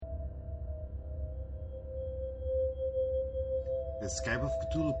The Skype of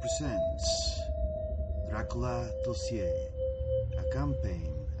Cthulhu presents Dracula Dossier, a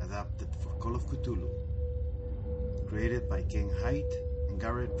campaign adapted for Call of Cthulhu, created by Ken Haidt and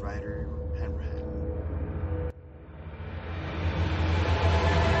Garrett Ryder Hanrahan.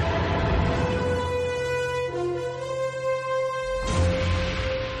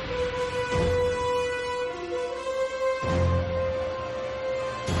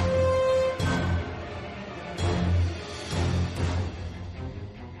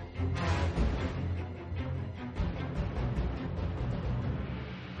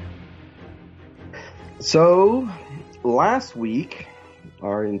 So, last week,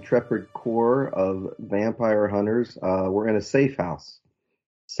 our intrepid corps of vampire hunters were in a safe house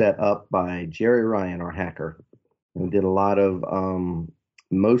set up by Jerry Ryan, our hacker. We did a lot of,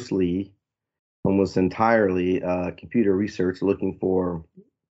 mostly, almost entirely, computer research looking for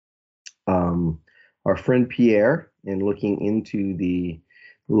our friend Pierre and looking into the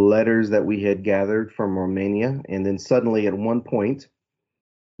letters that we had gathered from Romania. And then suddenly, at one point,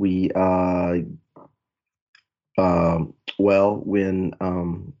 we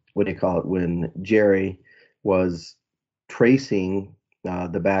when Jerry was tracing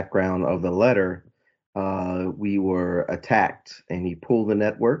the background of the letter, we were attacked, and he pulled the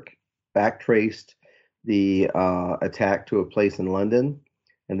network, backtraced the attack to a place in London,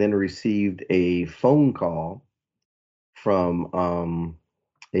 and then received a phone call from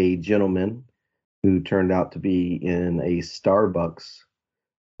a gentleman who turned out to be in a Starbucks.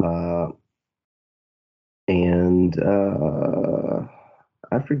 And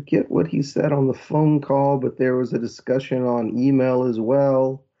I forget what he said on the phone call, but there was a discussion on email as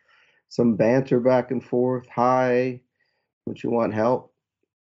well. Some banter back and forth. Hi, would you want help?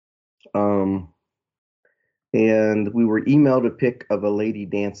 And we were emailed a pic of a lady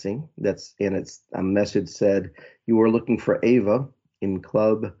dancing. A message said, "You were looking for Ava in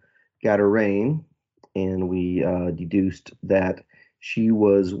Club Gatterain," and we deduced that she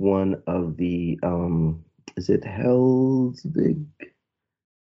was one of the is it Helsvig?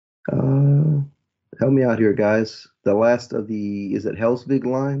 Help me out here, guys. The last of the, is it Helsvig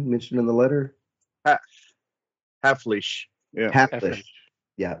line mentioned in the letter? Halflish. Yeah. Halflish.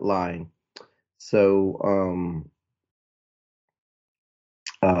 Yeah, line. So,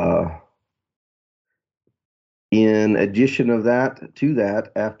 in addition to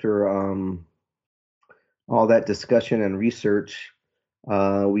that, after all that discussion and research,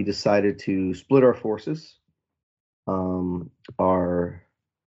 we decided to split our forces. Our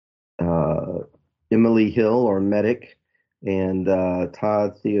Emily Hill, our medic, and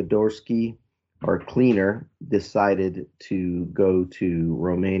Todd Theodorsky, our cleaner, decided to go to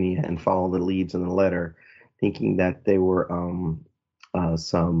Romania and follow the leads in the letter, thinking that they were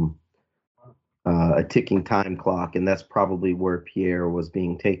a ticking time clock, and that's probably where Pierre was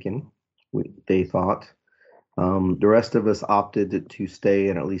being taken, they thought. The rest of us opted to stay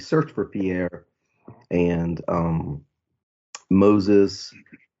and at least search for Pierre, and Moses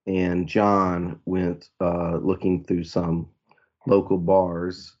and John went looking through some local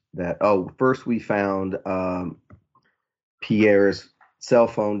bars first we found Pierre's cell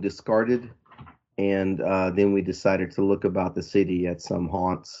phone discarded, and then we decided to look about the city at some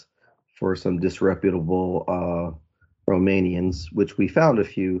haunts for some disreputable Romanians, which we found a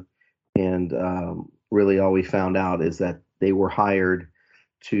few, and really all we found out is that they were hired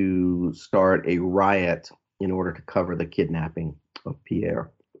to start a riot in order to cover the kidnapping of Pierre.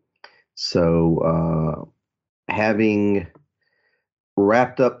 So, having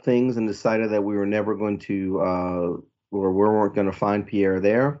wrapped up things and decided that we were never going to, or we weren't going to find Pierre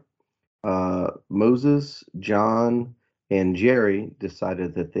there, Moses, John, and Jerry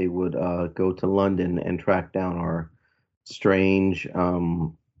decided that they would go to London and track down our strange,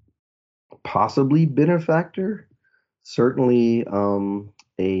 possibly benefactor, certainly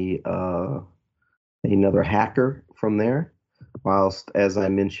another hacker from there. Whilst, as I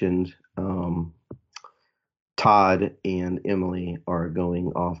mentioned, Todd and Emily are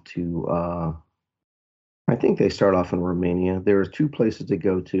going off to, I think they start off in Romania. There are two places to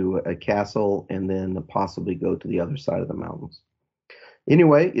go to, a castle and then possibly go to the other side of the mountains.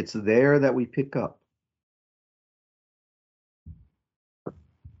 Anyway, it's there that we pick up.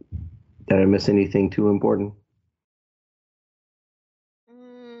 Did I miss anything too important?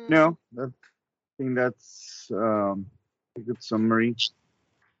 No, I think that's a good summary.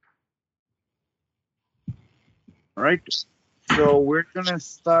 All right, so we're gonna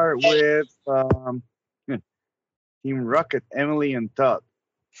start with Team Rocket, Emily and Todd.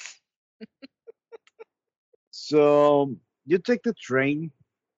 So you take the train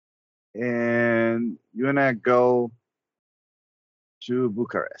and you're gonna go to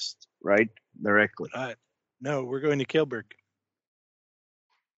Bucharest, right? Directly. No, we're going to Kilberg.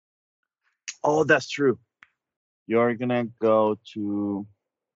 Oh, that's true. You're gonna go to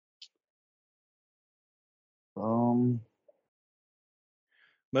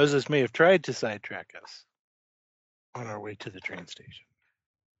Moses may have tried to sidetrack us on our way to the train station,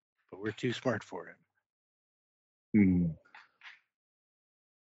 but we're too smart for him.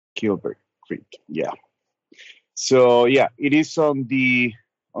 Kilberg Creek. Yeah. So yeah, it is on the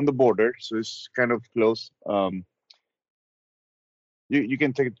border, so it's kind of close. You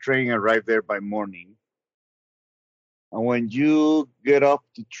can take a train and arrive there by morning. And when you get off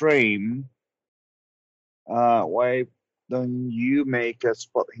the train, why don't you make a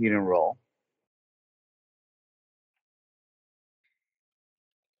spot hit and roll?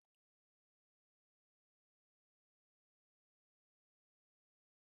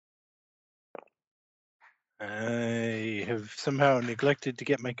 I have somehow neglected to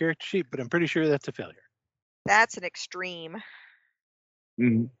get my character sheet, but I'm pretty sure that's a failure. That's an extreme.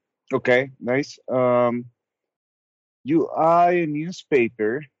 Mm-hmm. Okay, nice. You eye a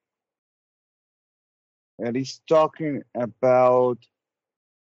newspaper, and it's talking about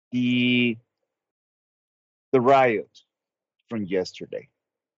the riot from yesterday.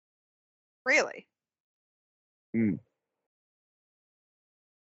 Really? Mm.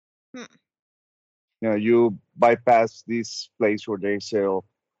 Hmm. Now you bypass this place where they sell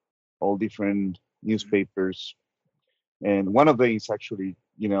all different newspapers, and one of them is actually,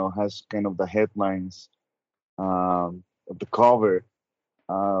 has kind of the headlines of the cover,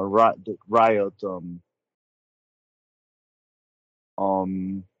 the riot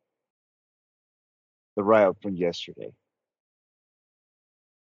on the riot from yesterday.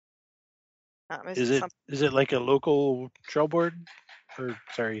 Is it like a local trail board, or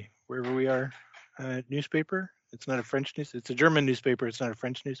sorry, wherever we are, newspaper? It's not a French news. It's a German newspaper. It's not a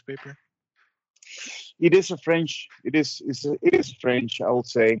French newspaper. It is a French. It is French. I would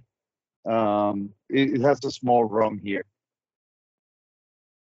say. It has a small wrong here.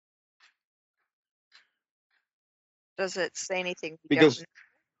 Does it say anything we Because,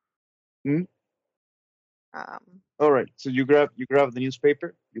 don't know? All right. So you grab the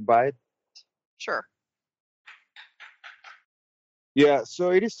newspaper. You buy it. Sure. Yeah.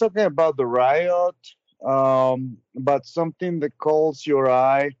 So it is talking about the riot, but something that calls your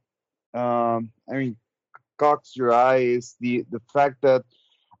eye. Caught your eye is the fact that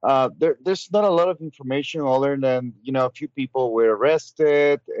there's not a lot of information other than a few people were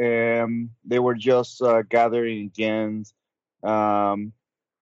arrested and they were just gathering again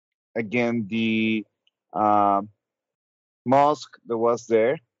the mosque that was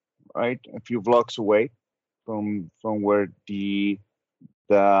there, right, a few blocks away from where the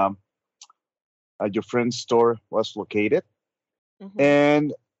your friend's store was located. Mm-hmm.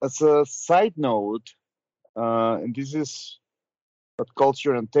 And as a side note, and this is what calls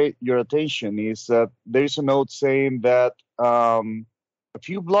your attention, is that there is a note saying that a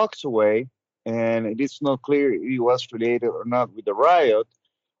few blocks away, and it is not clear if it was related or not with the riot.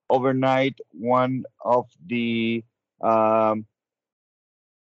 Overnight, one of the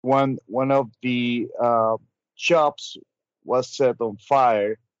shops was set on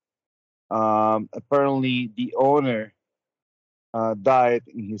fire. Apparently, the owner died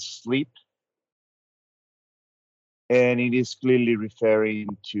in his sleep, and it is clearly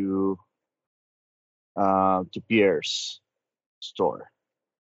referring to Pierre's store,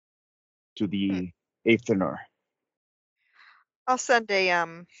 to the Aethenor. I'll send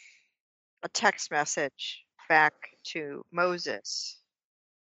a text message back to Moses,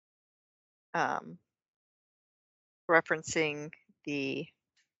 referencing the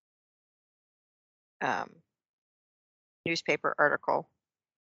newspaper article.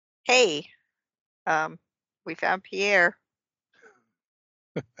 Hey, we found Pierre.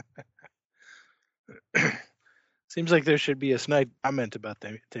 Seems like there should be a snide comment about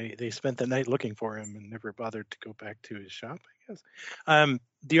they spent the night looking for him and never bothered to go back to his shop, I guess.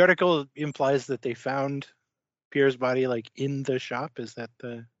 The article implies that they found Pierre's body like in the shop. Is that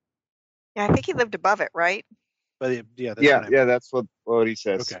the? Yeah, I think he lived above it, right? But yeah, that's what he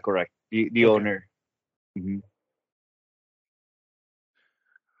says. Okay. Correct. The owner. Mm-hmm.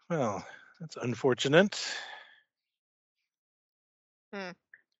 Well, that's unfortunate.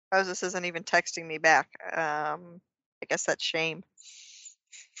 Moses isn't even texting me back. I guess that's shame.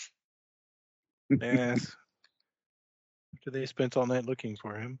 Yes. After they spent all night looking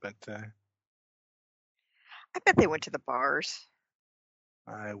for him, but I bet they went to the bars.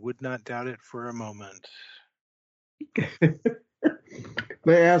 I would not doubt it for a moment.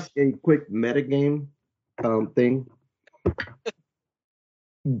 May I ask a quick metagame thing?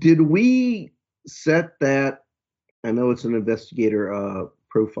 Did we set that? I know it's an investigator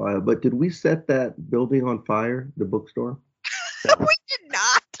profile, but did we set that building on fire, the bookstore? No, We did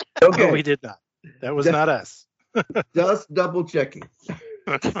not. no, Okay, we did not. That was not us. just double checking.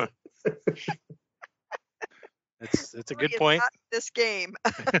 It's a good It's point. not this game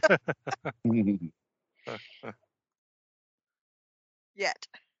yet.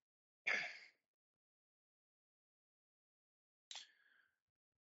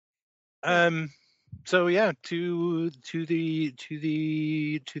 So yeah, to the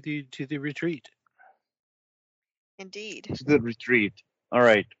retreat Indeed. To the retreat. All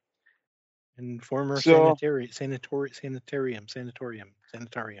right. in former So, sanitarium,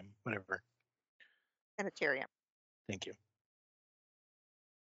 whatever. Sanitarium. Thank you.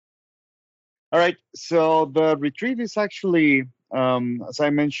 all right. So the retreat is actually, as I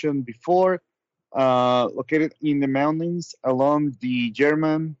mentioned before, located in the mountains along the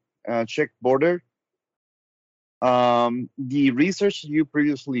German-Czech border. The research you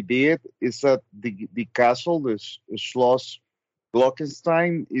previously did is that the castle, the Schloss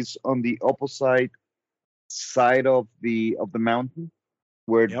Glockenstein, is on the opposite side of the mountain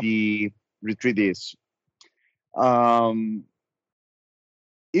where Yep. the retreat is. Um,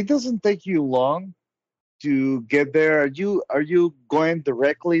 it doesn't take you long to get there. Are you going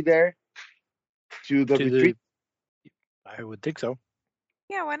directly there to the retreat? I would think so.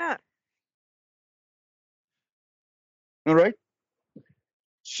 Yeah, why not? All right.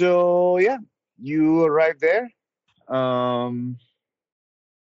 So yeah, you arrive there,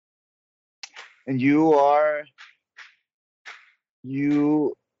 and you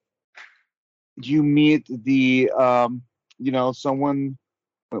you meet someone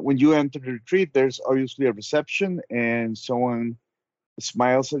when you enter the retreat. There's obviously a reception, and someone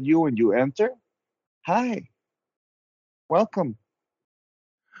smiles at you when you enter. Hi, welcome.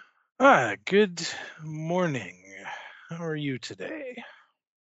 Good morning. How are you today?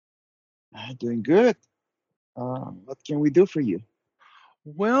 Doing good. What can we do for you?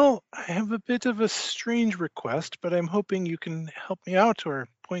 Well, I have a bit of a strange request, but I'm hoping you can help me out or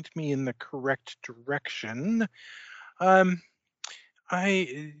point me in the correct direction. Um,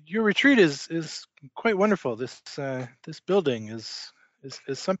 your retreat is quite wonderful. This building is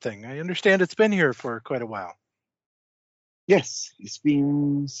something. I understand it's been here for quite a while. Yes, it's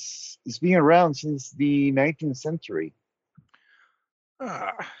been around since the 19th century.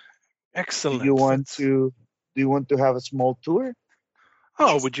 Ah, Do you excellent. want to do you want to have a small tour?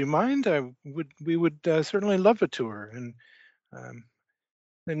 Oh, Yes. would you mind? We would certainly love a tour, um,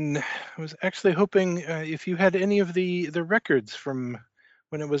 and I was actually hoping if you had any of the records from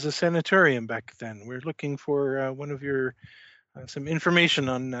when it was a sanitarium back then. We're looking for one of your some information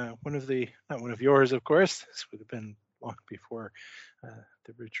on one of the not one of yours, of course. This would have been long before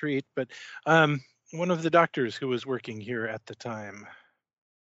the retreat, but one of the doctors who was working here at the time.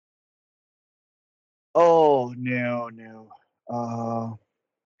 Oh, no, no. Uh,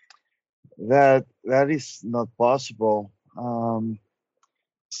 that is not possible.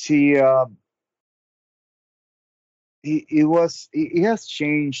 See, he has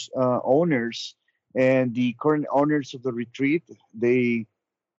changed owners, and the current owners of the retreat, they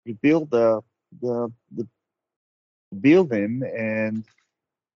rebuilt the building, and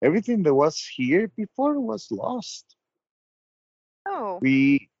everything that was here before was lost. Oh,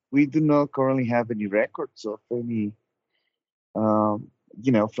 We do not currently have any records of any um,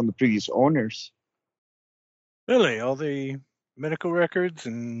 from the previous owners. Really, all the medical records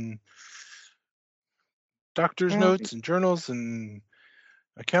and doctor's Well, notes and journals and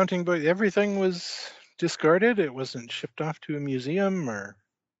accounting book, everything was discarded. It wasn't shipped off to a museum or.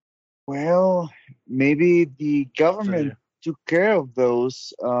 well, maybe the government The, took care of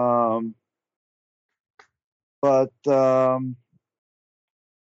those, but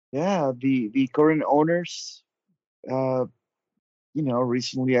yeah, the current owners, uh,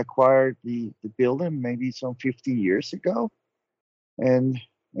 recently acquired the building, maybe some 50 years ago, and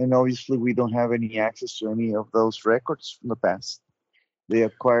and obviously we don't have any access to any of those records from the past. They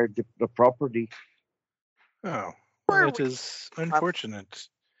acquired the property. oh, well, where that we is love. unfortunate.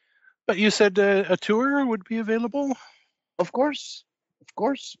 But you said a tour would be available? Of course, of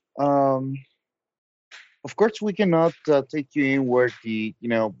course. Of course, we cannot take you in where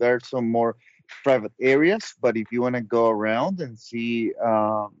there are some more private areas, but if you want to go around and see,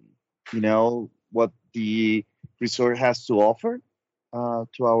 what the resort has to offer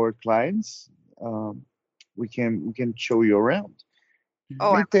to our clients, um, we can show you around. It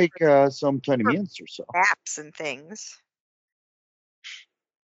Oh, may I'm take some 20 for minutes or so. maps and things.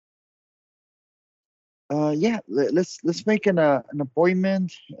 yeah, let's make an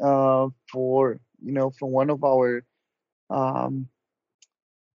appointment for for one of our um,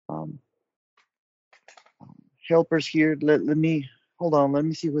 um, helpers here. Let me hold on. Let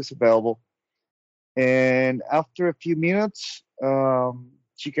me see who's available. And after a few minutes,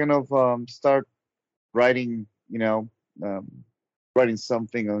 she kind of start writing, um, writing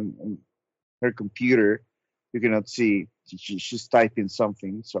something on her computer. You cannot see. She's typing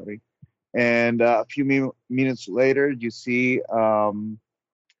something. Sorry. And a few minutes later, you see a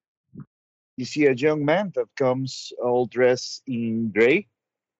young man that comes all dressed in gray,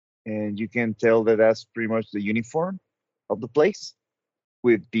 and you can tell that that's pretty much the uniform of the place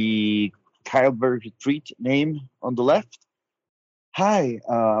with the Heilberg Retreat name on the left. Hi,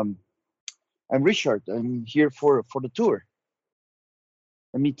 I'm Richard. I'm here for the tour.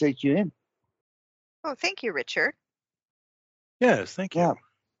 Let me take you in. Oh, thank you, Richard. Yes, thank you. Yeah,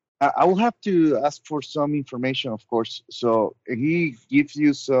 I will have to ask for some information, of course. So he gives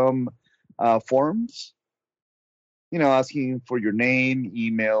you some forms, asking for your name,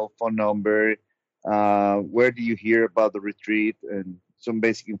 email, phone number, where do you hear about the retreat, and some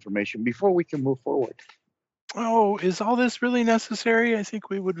basic information before we can move forward. Oh, is all this really necessary? I think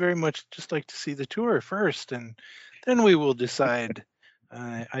we would very much just like to see the tour first, and then we will decide.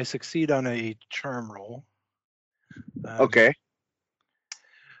 I succeed on a charm roll. Okay.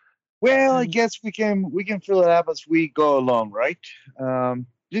 Well, I And- guess we can fill it up as we go along, right?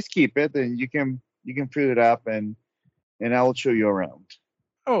 Just keep it, and you can fill it up, and I will show you around.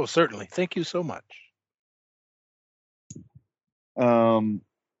 oh, certainly. Thank you so much. Um,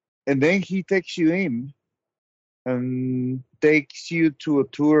 and then he takes you in and takes you to a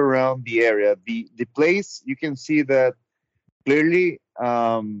tour around the area. The place, you can see that clearly,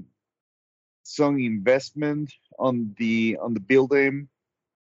 some investment on the building,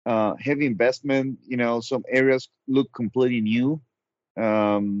 heavy investment. Some areas look completely new,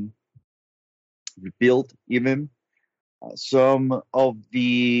 um, rebuilt even. Some of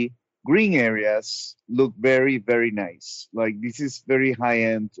the green areas look very, very nice. Like this is very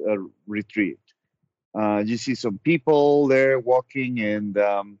high-end retreat. You see some people there walking and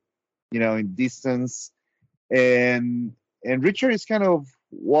in distance, and Richard is kind of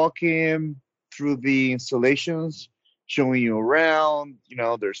walking through the installations, showing you around.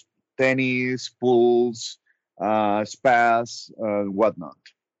 There's tennis, pools, spas, whatnot.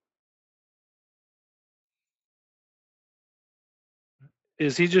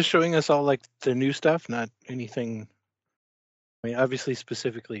 Is he just showing us all like the new stuff, not anything? I mean, obviously,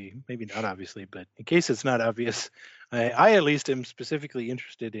 specifically, maybe not obviously, but in case it's not obvious, I at least am specifically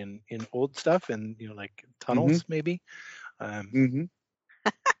interested in old stuff and like Mm-hmm. tunnels, maybe. Um,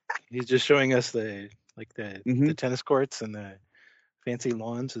 Mm-hmm. he's just showing us the Mm-hmm. tennis courts and the fancy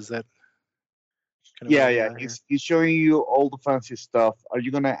lawns. Is that kind of Yeah, where we yeah. are here? He's showing you all the fancy stuff. Are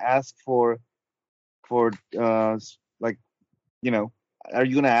you gonna ask for like you know? Are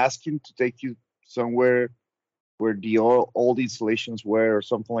you gonna ask him to take you somewhere where the all the installations were or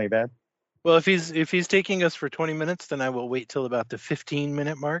something like that? Well, if he's taking us for 20 minutes, then I will wait till about the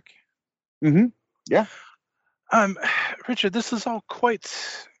 15-minute mark. Mm-hmm. Yeah. Um, Richard, this is all quite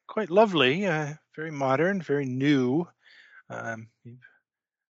lovely, very modern, very new. You've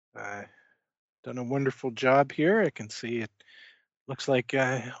done a wonderful job here. I can see it looks like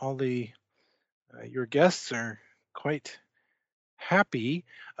all the your guests are quite happy.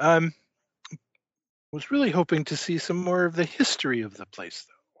 Um, was really hoping to see some more of the history of the place,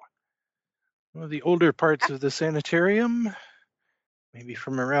 though. One of the older parts of the sanitarium, maybe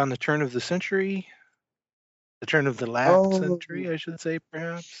from around the turn of the century, the turn of the last Oh, century, I should say,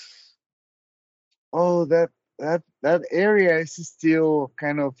 perhaps. oh, that area is still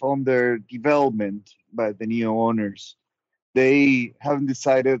kind of under development by the new owners. They haven't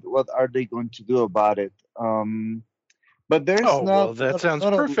decided what are they going to do about it. But there's Oh, not well, that not sounds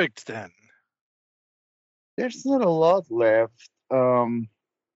not a perfect then. there's not a lot left.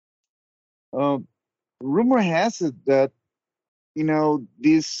 Uh, Rumor has it that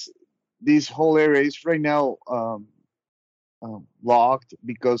this whole area is right now locked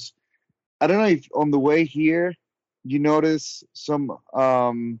because I don't know if on the way here you notice some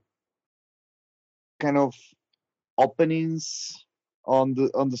kind of openings on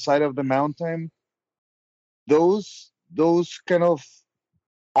the side of the mountain. Those kind of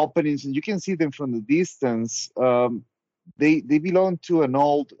openings, and you can see them from the distance. They belong to an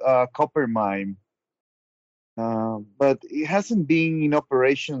old copper mine, but it hasn't been in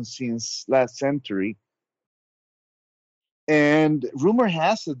operation since last century. And rumor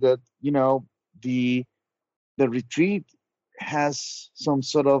has it that the the retreat has some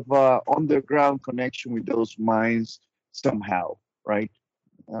sort of underground connection with those mines somehow, right?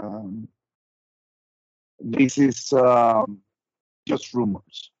 Um, this is just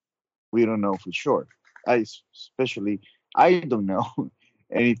rumors. We don't know for sure. Especially I don't know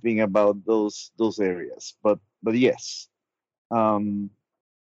anything about those areas, but yes, um,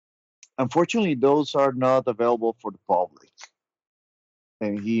 unfortunately those are not available for the public.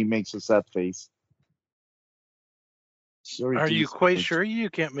 And he makes a sad face. Sorry Are to you quite disappoint sure you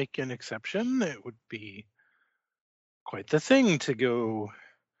can't make an exception? It would be quite the thing to go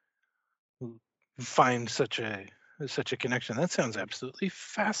find such a connection. That sounds absolutely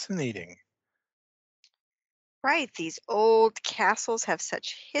fascinating. Right, these old castles have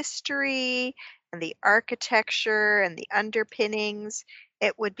such history and the architecture and the underpinnings.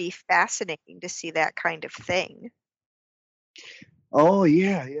 It would be fascinating to see that kind of thing. Oh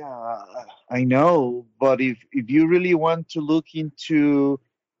yeah, yeah, I know. But if you really want to look into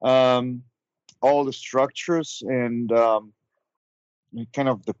um, all the structures and kind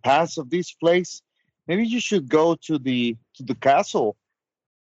of the past of this place, maybe you should go to the castle,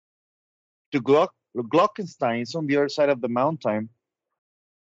 to Glockenstein. It's on the other side of the mountain.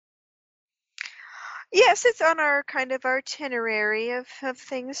 Yes, it's on our kind of itinerary of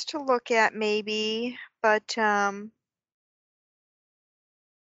things to look at maybe, but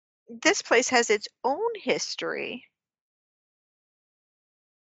this place has its own history.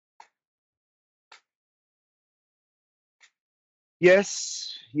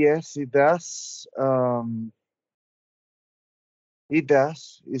 Yes, yes, it does. It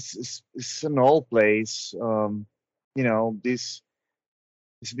does. It's an old place. This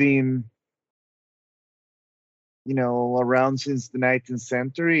it's been around since the 19th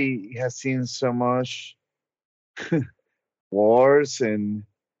century. It has seen so much wars and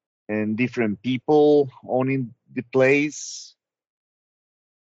different people owning the place.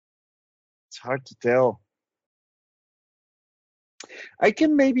 It's hard to tell. I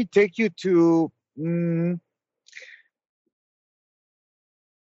can maybe take you to.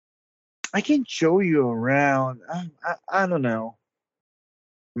 I can show you around. I don't know.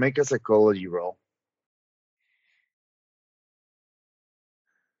 Make a psychology roll.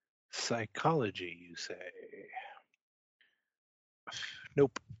 Psychology, you say?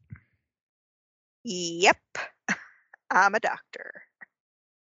 Nope. Yep, I'm a doctor.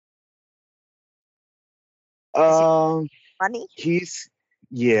 Is he Um, funny? he's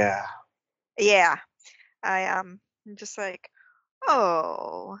yeah. Yeah, I'm just like,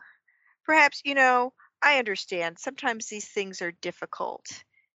 oh, perhaps, I understand. Sometimes these things are difficult.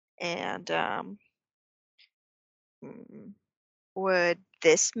 And mm, would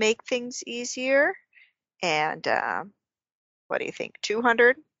this make things easier? And what do you think?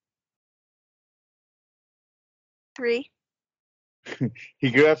 200? 3?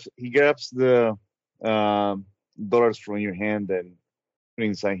 He grabs the um dollars from your hand and put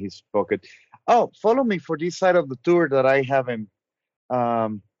inside his pocket. Oh, follow me for this side of the tour that I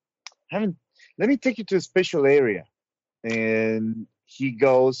um haven't. Let me take you to a special area. And he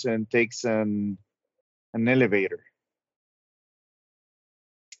goes and takes an elevator.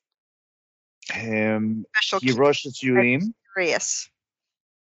 Special He key. rushes you I'm in. curious.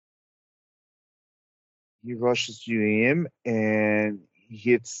 He rushes you in and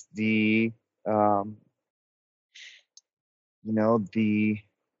hits um, the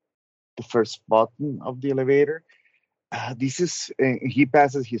first button of the elevator. This is he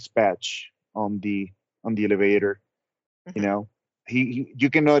passes his badge on the elevator. You Hmm. know, you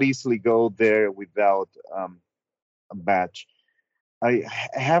cannot easily go there without a badge. I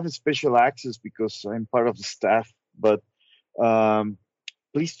have a special access because I'm part of the staff, but um,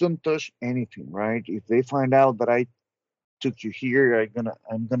 please don't touch anything, right? If they find out that I took you here,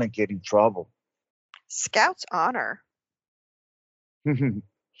 I'm gonna get in trouble. Scout's honor.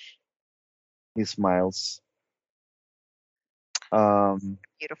 He smiles. Um,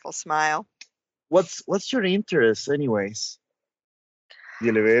 Beautiful smile. what's your interest, anyways? The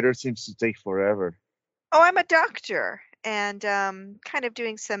elevator seems to take forever. Oh, I'm a doctor and kind of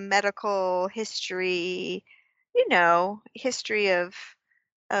doing some medical history, history of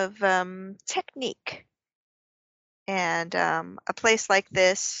technique. And a place like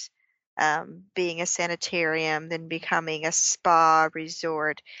this, being a sanitarium, then becoming a spa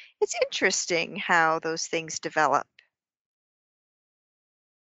resort, it's interesting how those things develop.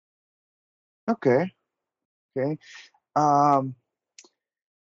 Okay, okay. Um,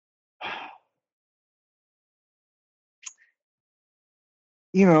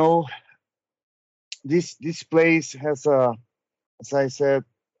 you know, this place has as I said,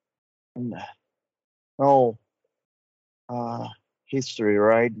 no, history,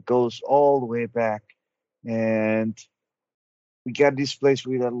 right? It goes all the way back, and we got this place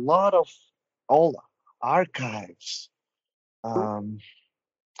with a lot of old archives um,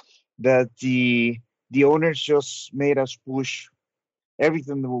 that the owners just made us push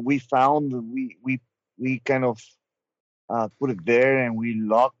everything that we found. We kind of put it there and we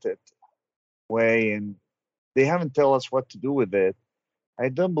locked it away, and they haven't tell us what to do with it. I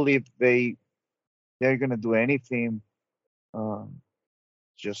don't believe they're gonna do anything um,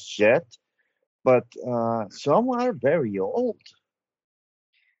 just yet, but some are very old.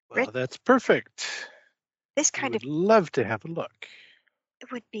 Rich, Well, that's perfect. this We kind of would love to have a look.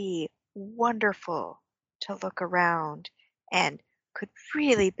 it would be wonderful to look around and could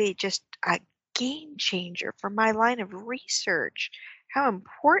really be just a game changer for my line of research. How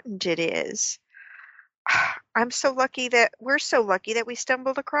important it is. I'm so lucky that we're so lucky that we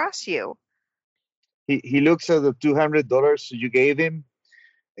stumbled across you. He looks at the $200 you gave him,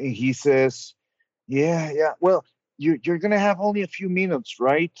 and he says, "Yeah, yeah. Well, you're gonna have only a few minutes,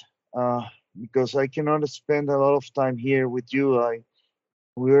 right? Because I cannot spend a lot of time here with you.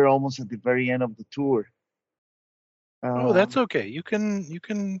 We're almost at the very end of the tour." Oh, that's Um, okay. You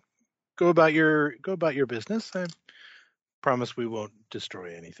can go about your business. I promise we won't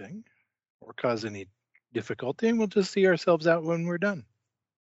destroy anything or cause any difficulty, and we'll just see ourselves out when we're done.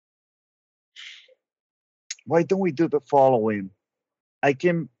 why don't we do the following? I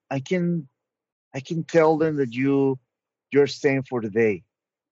can I can I can tell them that you're staying for the day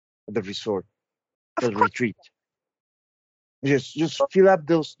at the resort, Of the course. retreat. Just fill up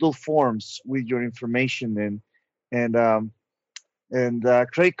those forms with your information and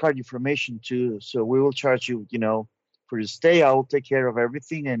credit card information too. So we will charge you, for your stay. I will take care of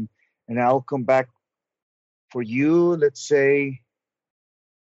everything, and I'll come back for you. Let's say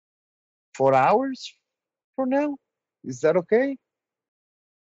 4 hours for now. Is that okay?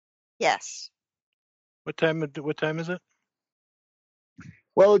 Yes. What time is it?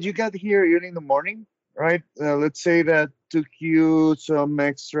 Well, you got here early in the morning, right? Let's say that took you some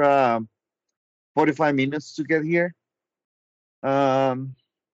extra 45 minutes to get here. Um,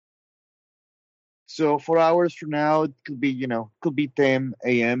 so 4 hours from now, it could be, could be 10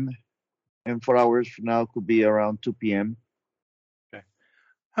 a.m. and 4 hours from now could be around 2 p.m. Okay.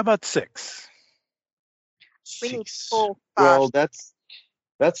 How about 6? We need 6. full Well, Fosh.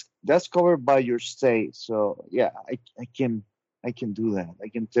 that's covered by your stay. So yeah, I can do that. I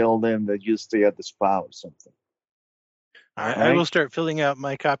can tell them that you stay at the spa or something. All right. All I right. will start filling out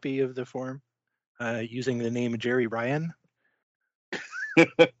my copy of the form using the name Jerry Ryan.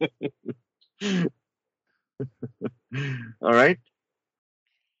 All right.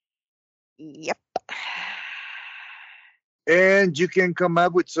 Yep. And you can come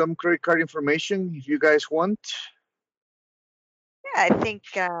up with some credit card information if you guys want. Yeah, I think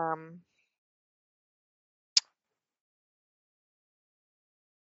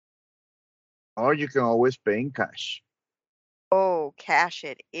Or you can always pay in cash. oh, cash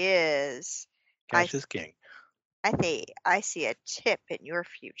it is. I Cash is see king. I see a tip in your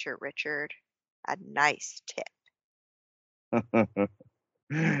future, Richard. A nice tip.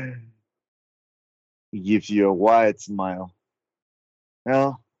 He gives you a wide smile.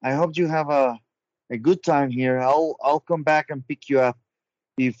 Well, I hope you have a good time here. I'll come back and pick you up.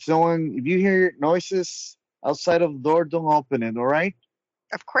 If you hear noises outside of the door, don't open it, all right?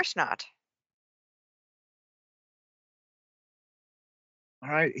 Of course not. All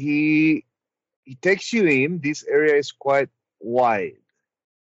right. He takes you in. This area is quite wide.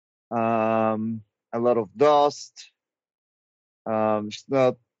 Um, a lot of dust. It's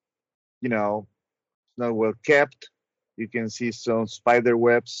not, it's not well kept. You can see some spider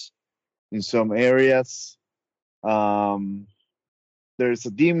webs in some areas. Um, there's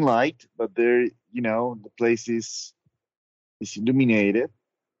a dim light, but the place is illuminated.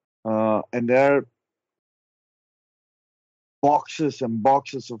 And there are boxes and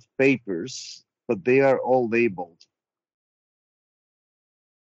boxes of papers, but they are all labeled.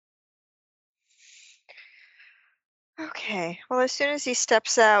 Okay. Well, as soon as he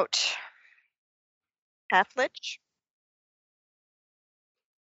steps out, Halflich,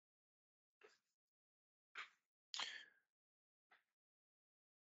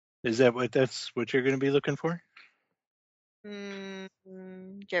 Is that's what you're going to be looking for? do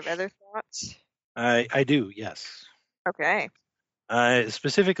you have other thoughts? I do, yes. Okay.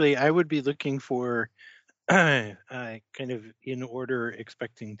 Specifically, I would be looking for kind of in order,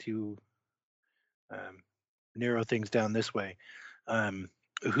 expecting to um, narrow things down this way. Um,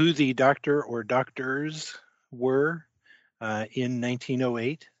 who the doctor or doctors were in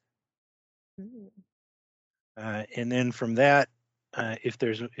 1908. Mm. And then from that, if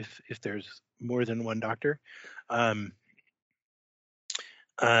there's more than one doctor,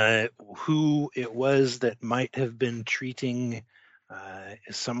 who it was that might have been treating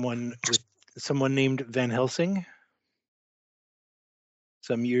someone named Van Helsing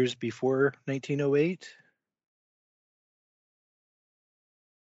some years before 1908.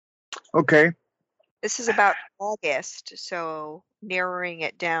 Okay. This is about August, so narrowing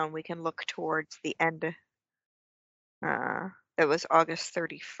it down, we can look towards the end. That was August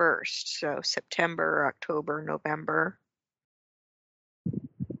 31st, so September, October, November.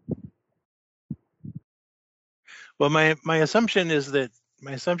 Well, my assumption is that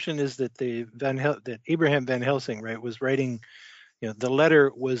that Abraham Van Helsing, right, was writing. The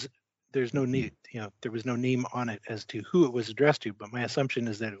letter was, there's no need, there was no name on it as to who it was addressed to, but my assumption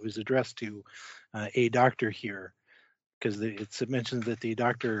is that it was addressed to a doctor here, because it mentions that the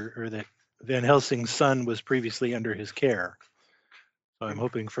doctor, or that Van Helsing's son, was previously under his care. So I'm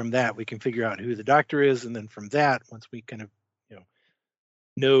hoping from that we can figure out who the doctor is, and then from that, once we kind of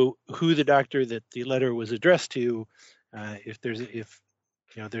know who the doctor that the letter was addressed to, if there's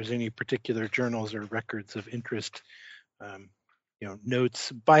any particular journals or records of interest,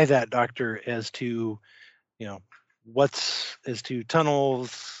 notes by that doctor as to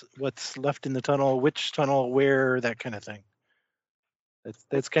tunnels, what's left in the tunnel, which tunnel, where, that kind of thing.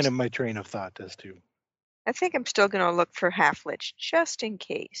 That's kind of my train of thought as to. I think I'm still going to look for Halflich, just in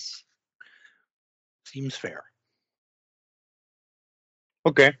case. Seems fair.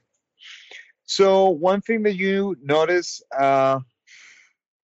 Okay. So one thing that you notice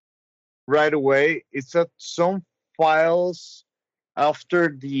right away is that some files after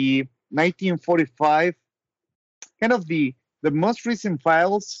the 1945, kind of the most recent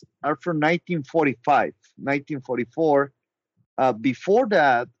files are from 1945, 1944. Before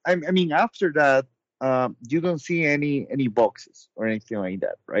that, I mean, after that, you don't see any boxes or anything like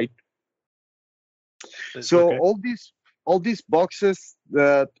that, right? So okay. all these boxes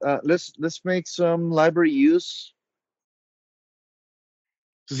that let's make some library use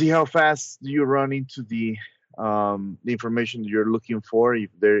to see how fast you run into the information you're looking for,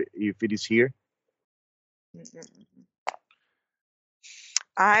 if it is here.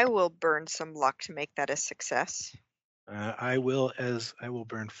 I will burn some luck to make that a success. I will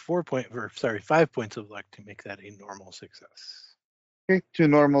burn 5 points of luck to make that a normal success. Okay, 2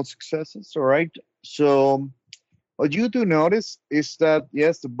 normal successes. All right. So what you do notice is that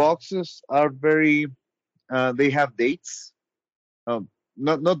yes, the boxes are very. They have dates,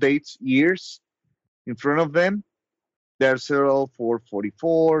 not dates, years in front of them. There are several for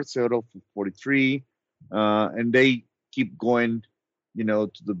 44, several for 43, and they keep going, to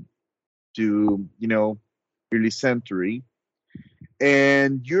early century.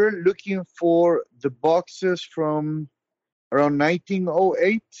 And you're looking for the boxes from around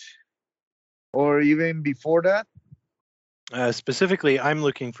 1908 or even before that? Specifically, I'm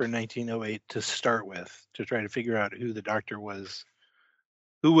looking for 1908 to start with, to try to figure out who the doctor was.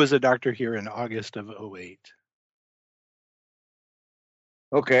 Who was a doctor here in August of 08?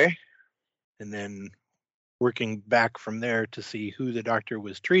 Okay. And then working back from there to see who the doctor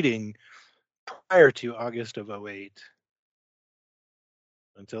was treating prior to August of 08,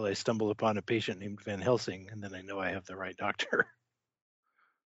 until I stumble upon a patient named Van Helsing, and then I know I have the right doctor.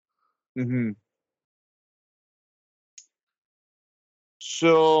 Mm-hmm.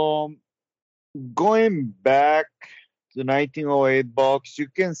 So going back to the 1908 box, you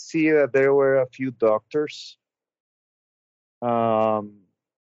can see that there were a few doctors. There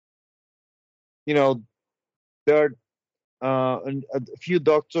are a few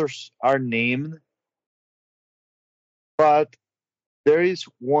doctors are named, but there is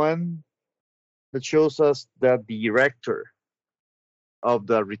one that shows us that the director of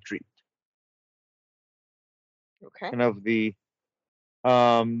the retreat, Okay. kind of the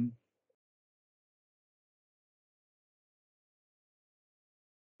and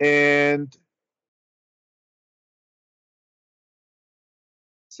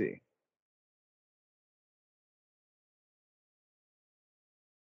let's see.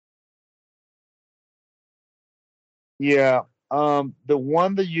 Yeah, the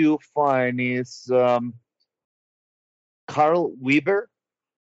one that you find is Karl Weber,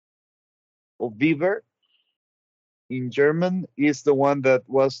 or Weber in German, is the one that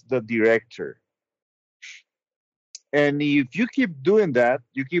was the director. And if you keep doing that,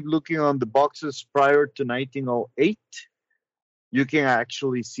 you keep looking on the boxes prior to 1908, you can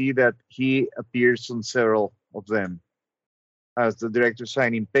actually see that he appears on several of them as the director,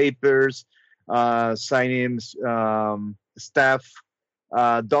 signing papers, signing staff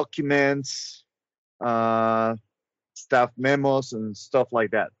documents, staff memos and stuff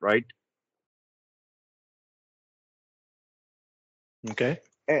like that, right? Okay.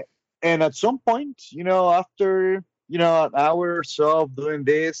 And at some point, after an hour or so of doing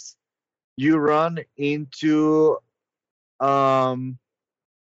this, you run into the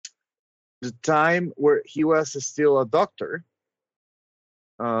time where he was still a doctor,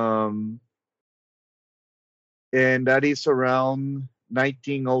 and that is around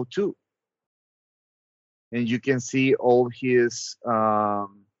 1902. And you can see all his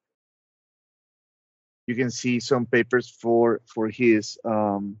you can see some papers for his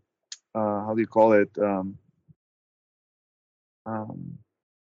how do you call it,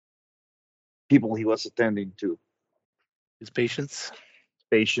 people he was attending to. His patients.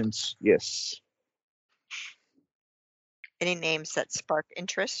 Patients, yes. Any names that spark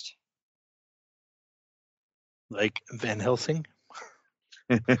interest? Like Van Helsing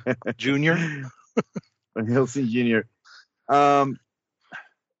Jr. Van Helsing Jr.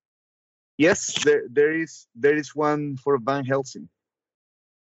 Yes, there is one for Van Helsing.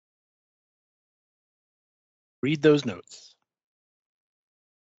 Read those notes.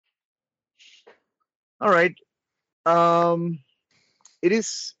 All right. It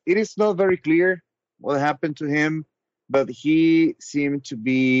is not very clear what happened to him, but he seemed to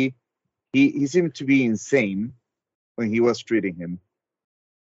be insane when he was treating him.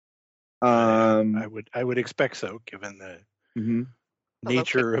 I would expect so, given the mhm.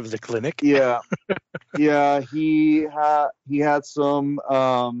 nature of the clinic. Yeah, yeah. He had some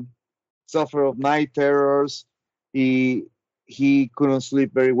suffer of night terrors. He couldn't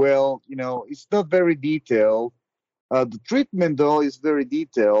sleep very well. It's not very detailed. The treatment though is very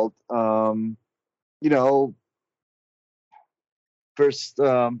detailed. First,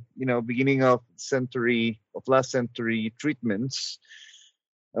 beginning of last century treatments,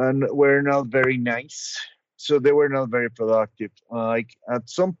 and were not very nice. So they were not very productive. Like at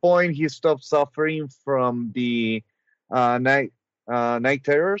some point, he stopped suffering from the night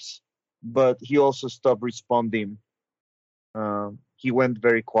terrors, but he also stopped responding. He went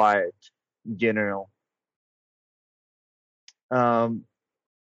very quiet in general.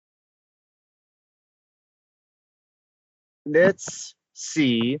 Let's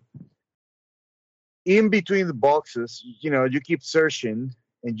see. In between the boxes, you keep searching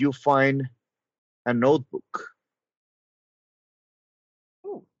and you find a notebook.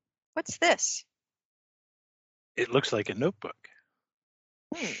 Ooh, what's this? It looks like a notebook.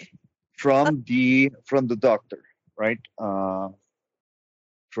 From the doctor, right?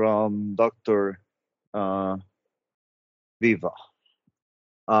 From Dr. Viva.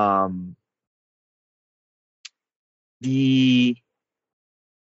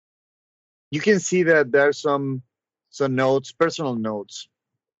 You can see that there's some notes, personal notes,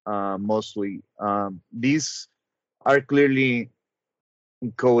 mostly. These are clearly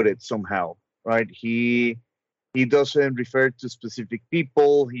encoded somehow, right? He doesn't refer to specific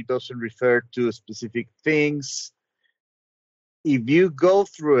people. He doesn't refer to specific things. If you go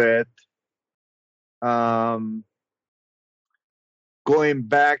through it, going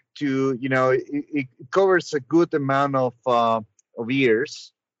back to, it covers a good amount of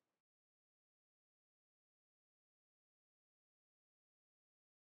years.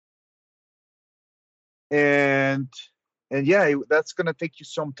 And yeah, that's gonna take you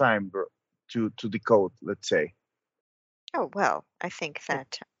some time, bro, to decode, let's say. Oh, well, I think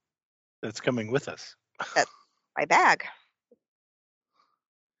That's coming with us. that's my bag.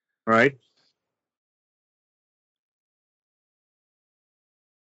 Right.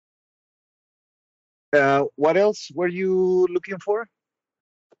 What else were you looking for?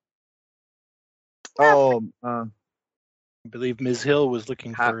 Oh, I believe Ms. Hill was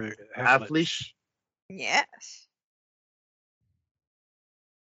looking for Halflish. Yes.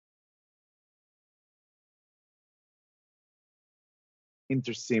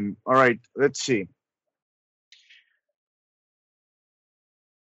 Interesting. All right, let's see.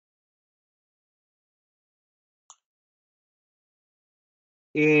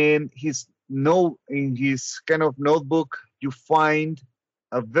 In his kind of notebook, you find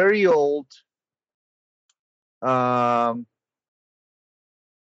a very old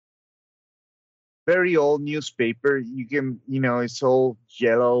newspaper. You can, it's all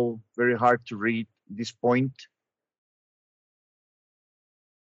yellow, very hard to read at this point.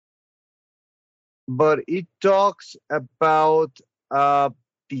 But it talks about a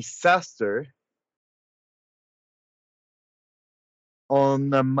disaster on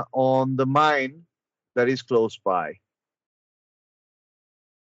the mine that is close by.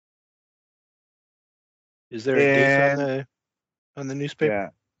 Is there a date on the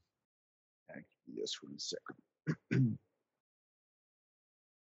newspaper? Yeah. Just 1 second.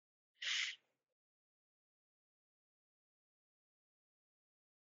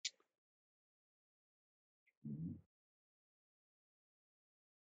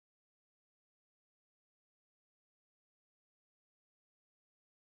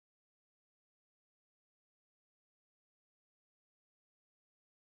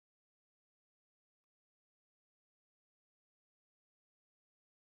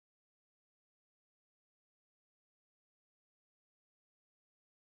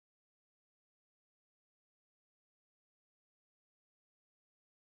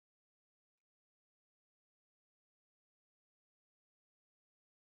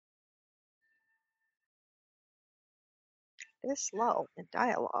 This lull in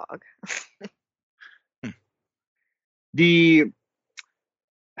dialogue. The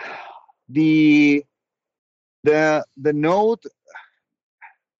the the note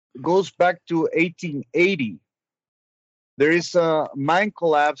goes back to 1880. There is a mine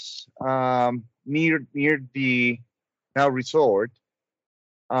collapse near the now resort.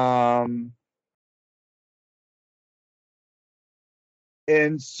 Um,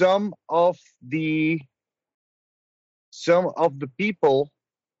 and some of the people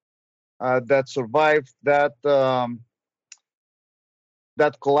that survived that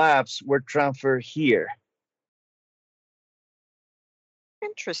collapse were transferred here.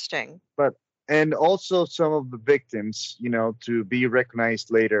 Interesting. But and also some of the victims, to be recognized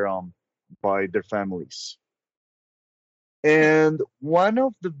later on by their families. And one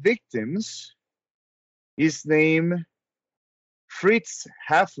of the victims is named Fritz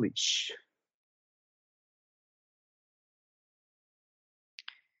Haflich.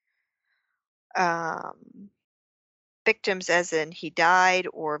 Victims as in he died,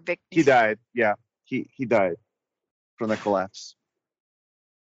 or He victims? died. Yeah, he died from the collapse.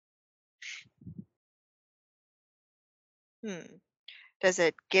 Does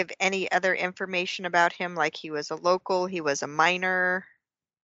it give any other information about him, like he was a local, he was a miner?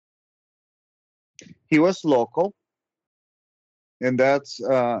 He was local, and that's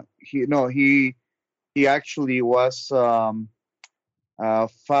he actually was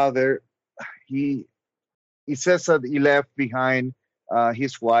father. He says that he left behind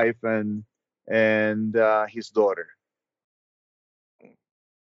his wife and his daughter.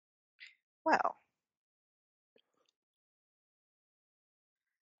 Well,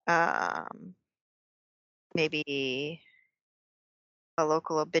 maybe a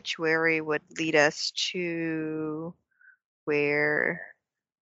local obituary would lead us to where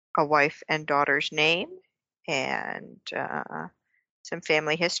a wife and daughter's name and some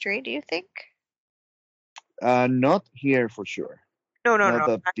family history, do you think? Not here for sure. No, Not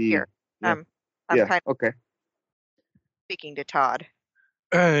that not the here. yeah I'm yeah kind of okay. speaking to Todd.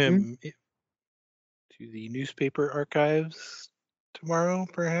 Hmm? To the newspaper archives tomorrow,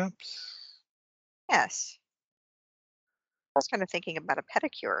 perhaps? Yes. I was kind of thinking about a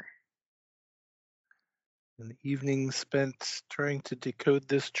pedicure. An evening spent trying to decode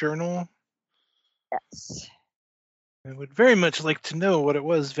this journal. Yes. I would very much like to know what it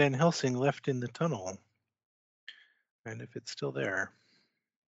was Van Helsing left in the tunnel, and if it's still there.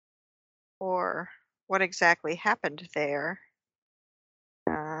 Or what exactly happened there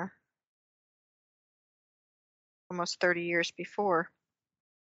almost 30 years before.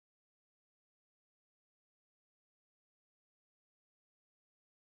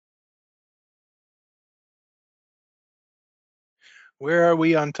 Where are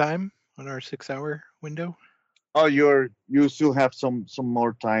we on time on our 6-hour window? Oh, you still have some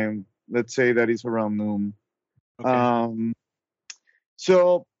more time. Let's say that is around noon. Okay.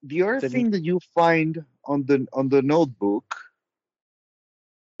 So the other Then thing that you find on the notebook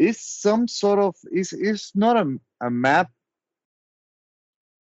is some sort of is not a map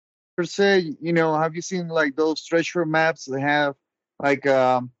per se. Have you seen like those treasure maps that have like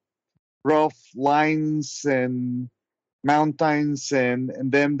rough lines and mountains and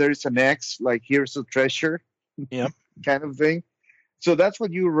then there's an X, like here's a treasure Yep. kind of thing. So that's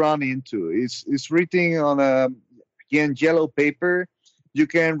what you run into. It's written on again yellow paper. You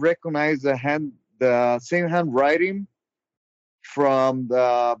can recognize the same handwriting from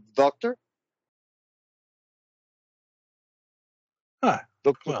the doctor,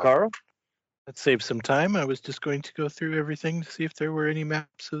 Dr. Well, Carl. that saves some time. I was just going to go through everything to see if there were any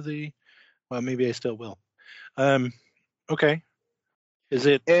maps of the. Well, maybe I still will. Okay. Is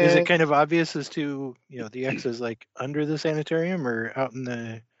it And kind of obvious as to the X is like under the sanitarium or out in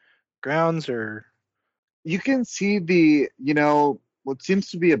the grounds or? you can see what seems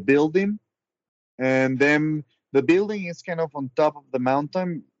to be a building, and then The building is kind of on top of the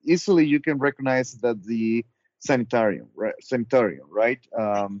mountain. Easily, you can recognize that the sanitarium, right? Sanitarium, right?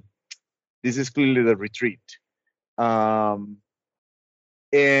 This is clearly the retreat, um,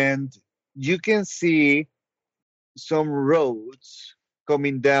 and you can see some roads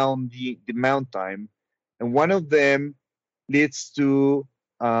coming down the mountain, and one of them leads to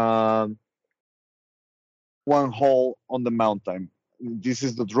one hole on the mountain. This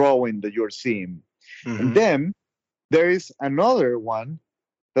is the drawing that you're seeing. And then there is another one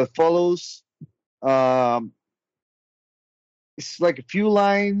that follows. Um, it's like a few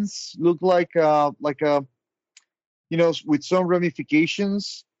lines, look like a with some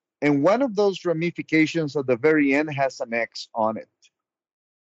ramifications. And one of those ramifications at the very end has an X on it.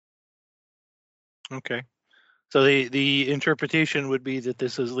 Okay. So the interpretation would be that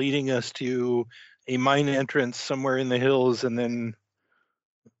this is leading us to a mine entrance somewhere in the hills and then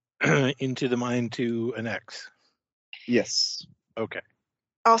into the mine to an X. Yes. Okay.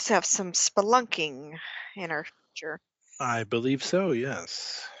 Also have some spelunking in our future. I believe so,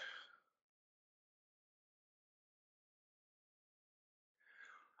 yes.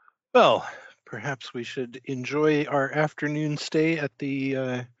 Well, perhaps we should enjoy our afternoon stay at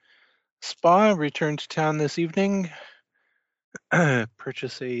the spa, return to town this evening,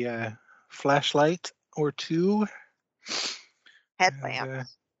 purchase a flashlight or two. Headlamp.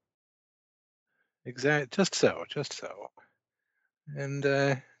 Just so. And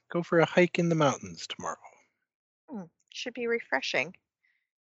go for a hike in the mountains tomorrow. Should be refreshing.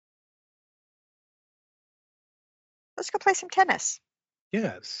 Let's go play some tennis.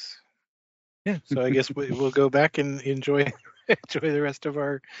 Yes. Yeah, so I guess we'll go back and enjoy the rest of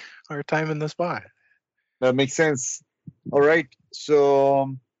our time in the spa. That makes sense. All right.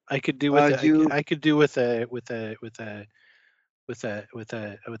 So I could do with I could do with a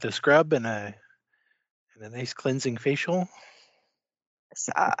scrub and a nice cleansing facial.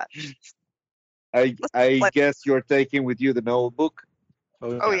 Massage. I guess you're taking with you the notebook.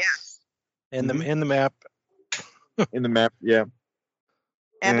 Oh yes. And the map. In the map, yeah.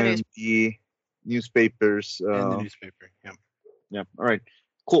 And the newspapers. And the newspaper, yeah. Yeah. All right.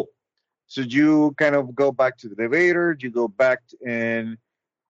 Cool. So you kind of go back to the elevator. You go back and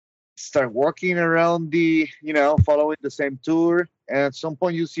start walking around following the same tour. And at some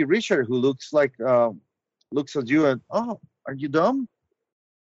point, you see Richard, who looks at you and, oh, are you dumb?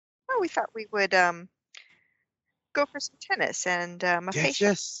 Oh, we thought we would go for some tennis and a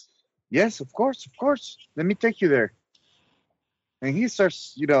facial. Yes, of course. Let me take you there. And he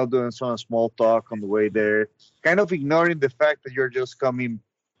starts, doing some small talk on the way there, kind of ignoring the fact that you're just coming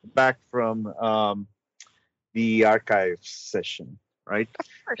back from the archives session, right? Of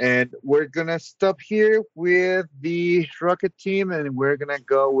course. And we're going to stop here with the rocket team, and we're going to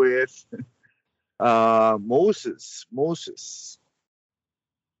go with Moses.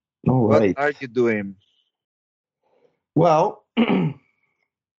 All right. What are you doing? Well,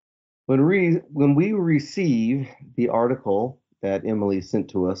 when we receive the article that Emily sent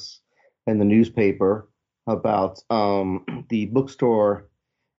to us in the newspaper about the bookstore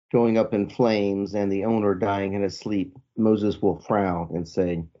going up in flames and the owner dying in his sleep, Moses will frown and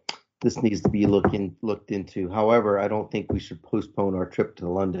say, this needs to be looked into. However, I don't think we should postpone our trip to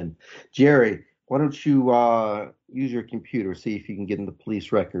London. Jerry, why don't you use your computer, see if you can get into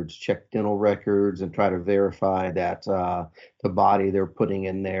police records, check dental records, and try to verify that the body they're putting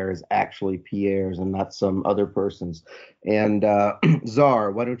in there is actually Pierre's and not some other person's. And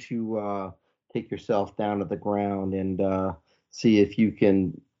Czar, why don't you take yourself down to the ground and see if you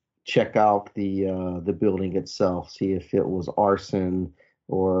can check out the building itself, see if it was arson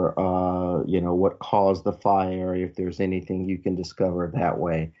or what caused the fire, if there's anything you can discover that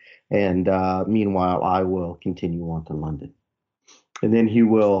way. And meanwhile, I will continue on to London. And then he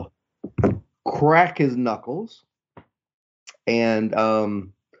will crack his knuckles. And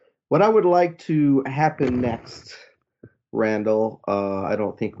what I would like to happen next, Randall, I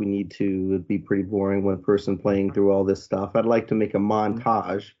don't think we need to. It'd be pretty boring, one person playing through all this stuff. I'd like to make a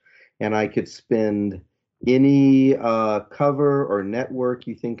montage, and I could spend any cover or network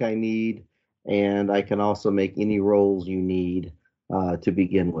you think I need, and I can also make any roles you need to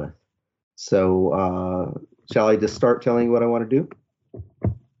begin with. So shall I just start telling you what I want to do?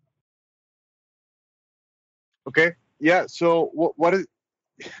 Okay. Yeah. So what is?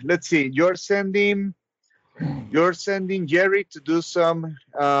 Let's see. You're sending Jerry to do some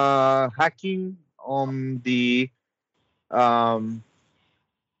hacking on the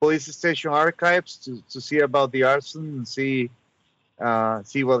police station archives to see about the arson and see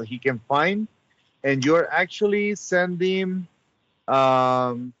what he can find. And you're actually sending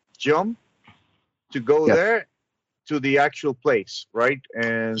John to go there to the actual place, right?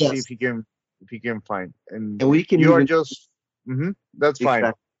 And see Yes. if he can find. And And we can you are even just that's fine.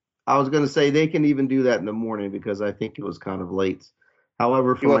 exactly. I was going to say they can even do that in the morning because I think it was kind of late.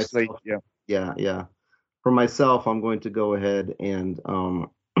 However, He for was late. myself, Yeah. yeah. For myself, I'm going to go ahead and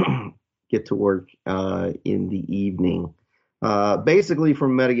get to work in the evening. Basically,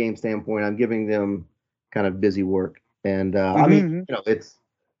 from a metagame standpoint, I'm giving them kind of busy work, and I mean, hmm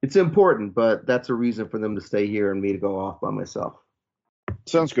it's important, but that's a reason for them to stay here and me to go off by myself.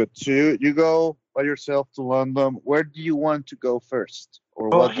 Sounds good. So you go by yourself to London. Where do you want to go first, or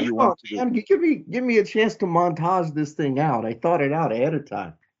Oh, what do hang you on, want to do? man. Give me a chance to montage this thing out. I thought it out ahead of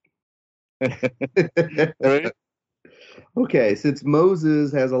time. All right. Okay, since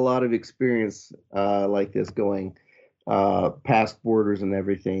Moses has a lot of experience like this going past borders and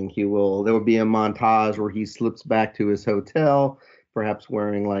everything, there will be a montage where he slips back to his hotel, perhaps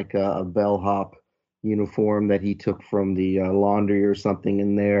wearing like a bellhop uniform that he took from the laundry or something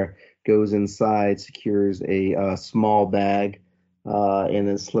in there, goes inside, secures a small bag, and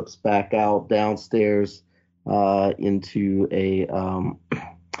then slips back out downstairs into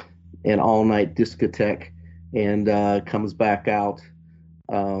an all-night discotheque and comes back out.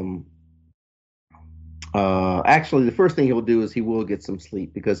 Um, Actually, the first thing he'll do is he will get some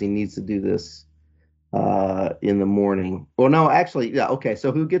sleep because he needs to do this in the morning. Well, no, actually, yeah, okay.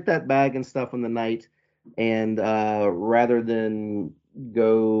 So he'll get that bag and stuff in the night, and rather than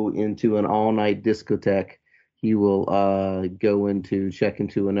go into an all-night discotheque, he will check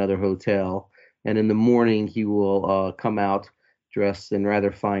into another hotel, and in the morning he will come out dressed in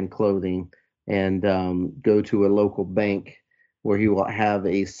rather fine clothing and go to a local bank where he will have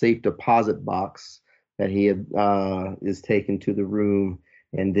a safe deposit box that is taken to the room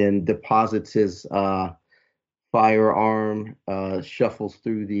and then deposits his firearm, shuffles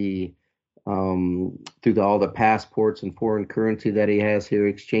through all the passports and foreign currency that he has here,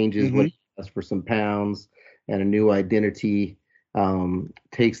 exchanges what hmm he has for some pounds and a new identity,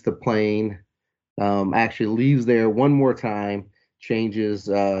 takes the plane, actually leaves there one more time, changes,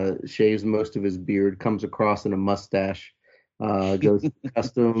 shaves most of his beard, comes across in a mustache, goes to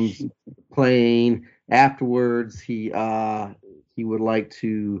customs, plane. Afterwards, he would like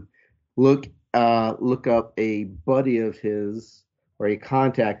to look look up a buddy of his or a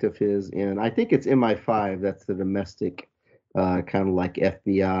contact of his in, I think it's MI5. That's the domestic kind of like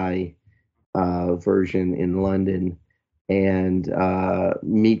FBI version in London, and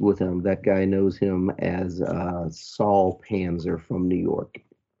meet with him. That guy knows him as Saul Panzer from New York.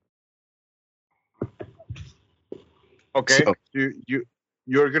 Okay. So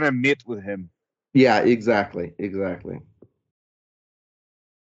You're gonna meet with him. yeah, exactly.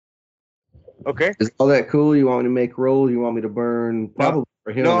 Okay. Is all that cool? You want me to make rolls? You want me to burn? No, Probably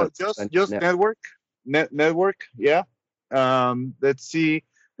for him. no, just network, network. Yeah. Let's see.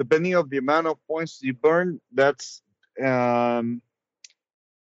 Depending of the amount of points you burn, that's um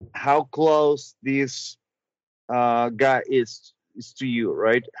how close this guy is to you,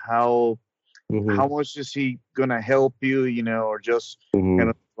 right? How Mm-hmm, much is he gonna help you, or just kind mm-hmm.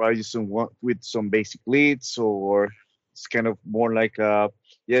 of provide you with some basic leads, or it's kind of more like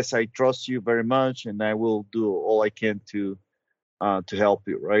yes, I trust you very much, and I will do all I can to help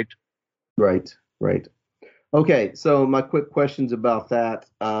you, right? Right. Okay, so my quick questions about that.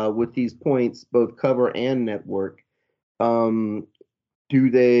 With these points, both cover and network, um, do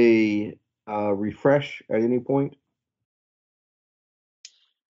they refresh at any point?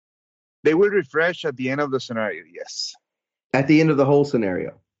 They will refresh at the end of the scenario. Yes, At the end of the whole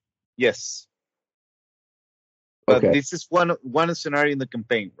scenario. yes. But Okay. this is one scenario in the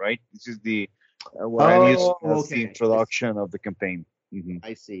campaign, right? This is the what I'm using Oh, as the okay. introduction of the campaign.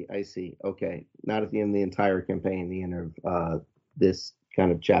 I see. Okay. Not at the end of the entire campaign, the end of this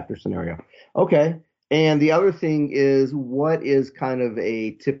kind of chapter scenario. Okay. And the other thing is, what is kind of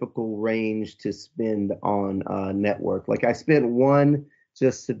a typical range to spend on network? Like I spent one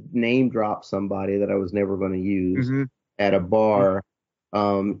just to name drop somebody that I was never going to use hmm at a bar.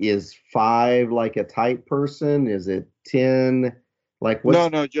 Is 5 like a tight person? Is it 10? Like No, what's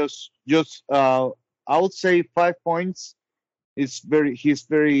no, just I would say 5 points. He's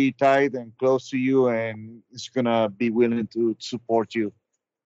very tight and close to you, and is gonna be willing to support you.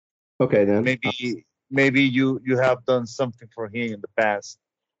 okay then? Maybe you have done something for him in the past.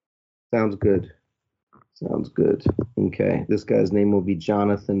 Sounds good. Sounds good. Okay. This guy's name will be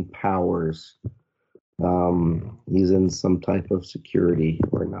Jonathan Powers. He's in some type of security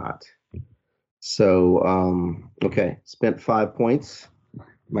or not. So, okay. Spent 5 points.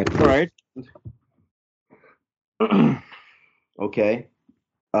 My All right. okay.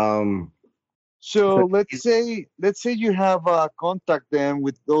 Um, So So let's say you have contact them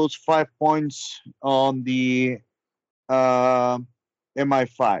with those 5 points on the uh,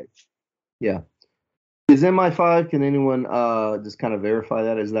 MI5. yeah. Is MI5? Can anyone just kind of verify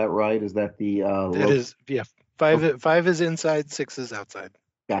that? Is that right? Is that the That local? is, yeah. Five is inside, 6 is outside.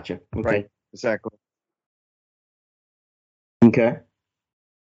 Gotcha. Right. Okay. Exactly. Okay.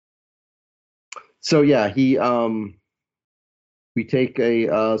 So yeah, we take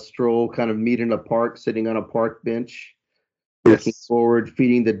a stroll, kind of meet in a park, sitting on a park bench, looking Yes. forward,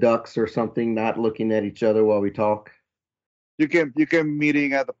 feeding the ducks or something, not looking at each other while we talk. You can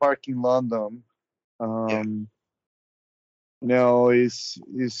meeting at the park in London. Yeah. It's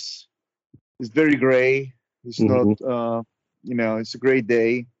very gray. It's not Mm-hmm. it's a great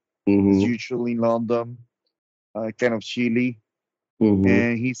day as Mm-hmm. usual in London. Kind of chilly, Mm-hmm.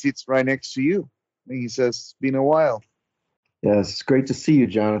 and he sits right next to you, and he says, "It's been a while." Yes, it's great to see you,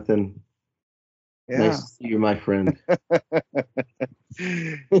 Jonathan. Nice Yeah. to see you, my friend.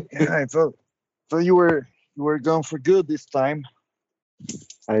 Yeah, I thought you were gone for good this time.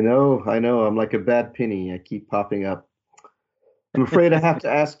 I know, I know. I'm like a bad penny. I keep popping up. I'm afraid I have to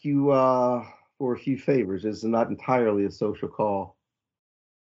ask you for a few favors. It's not entirely a social call.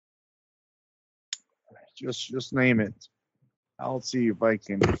 Just name it. I'll see if I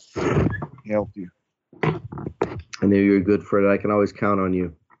can help you. I know you're good for it. I can always count on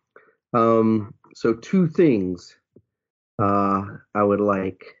you. So two things I would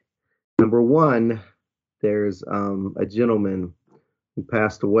like. Number one, there's a gentleman who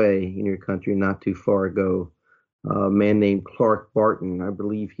passed away in your country not too far ago, a man named Clark Barton. I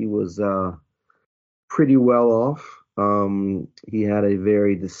believe he was pretty well off. He had a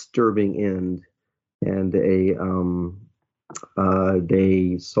very disturbing end, and they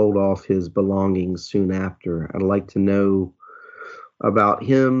sold off his belongings soon after. I'd like to know about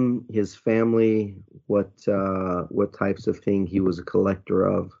him, his family, what types of thing he was a collector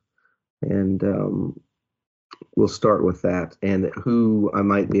of, and we'll start with that, and who I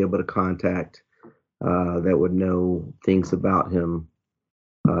might be able to contact that would know things about him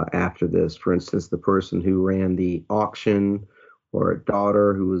after this. For instance, the person who ran the auction, or a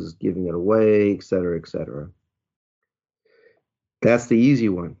daughter who was giving it away, et cetera, et cetera. That's the easy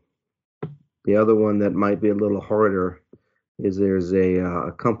one. The other one that might be a little harder is there's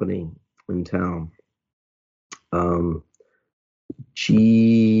a company in town, um,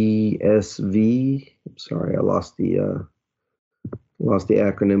 GSV. I'm sorry, I lost the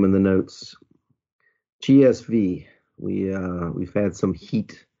acronym in the notes. GSV. We've had some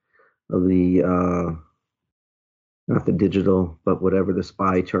heat of the not the digital, but whatever the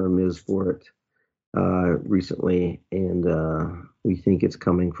spy term is for it recently, and we think it's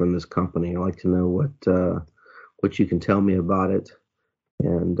coming from this company. I'd like to know what you can tell me about it,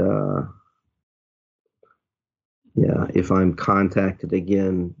 and yeah, if I'm contacted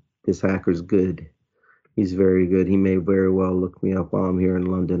again, this hacker's good. He's very good. He may very well look me up while I'm here in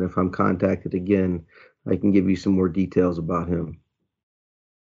London. If I'm contacted again, I can give you some more details about him.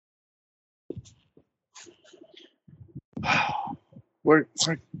 Where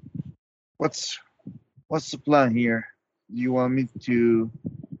what's what's the plan here? Do you want me to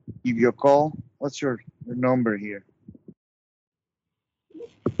give you a call? What's your number here?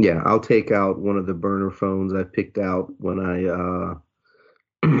 Yeah, I'll take out one of the burner phones I picked out when I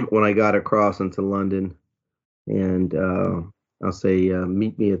when I got across into London, and I'll say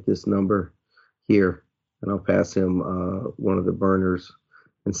meet me at this number here, and I'll pass him one of the burners,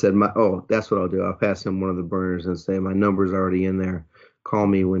 and said that's what I'll do. I'll pass him one of the burners and say my number's already in there. Call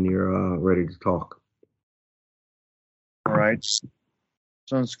me when you're ready to talk. All right.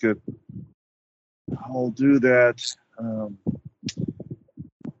 Sounds good. I'll do that. Um,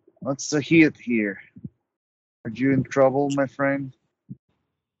 what's the hit here? Are you in trouble, my friend?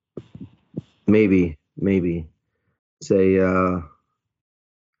 Maybe say a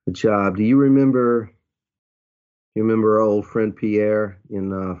job. Do you remember? You remember our old friend Pierre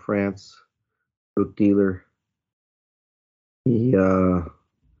in France, book dealer? He uh,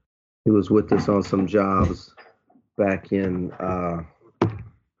 he was with us on some jobs back in uh,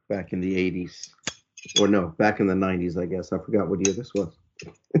 back in the 80s, or no, back in the 90s, I guess. I forgot what year this was.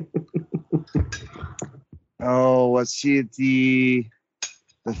 Oh, was he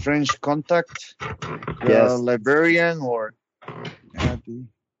the French contact, the Yes, librarian, or uh, the,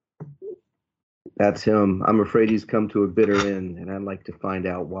 that's him. I'm afraid he's come to a bitter end, and I'd like to find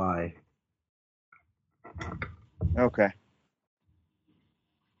out why. okay,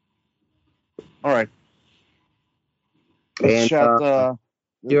 all right. Let's And chat.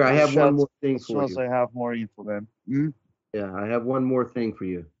 here, I Let's have one chat more thing as soon for as you. I have more info. Then. Hmm? Yeah, I have one more thing for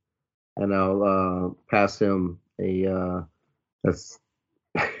you. and I'll pass him a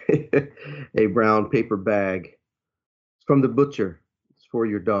a brown paper bag. It's from the butcher. It's for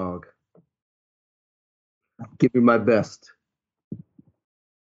your dog. Give me my best.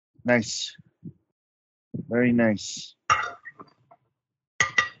 Nice. Very nice.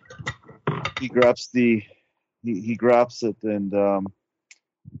 He grabs he grabs it, and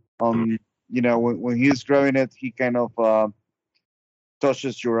when he's grabbing it, he kind of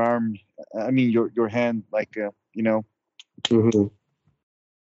touches your arm. I mean your hand, like Mm-hmm.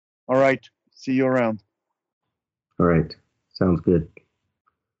 All right. See you around. All right. Sounds good.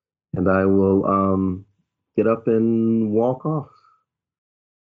 And I will get up and walk off.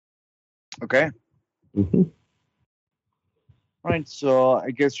 Okay. Mm-hmm. All right. So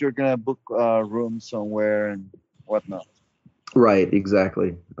I guess you're gonna book a room somewhere and whatnot. Right,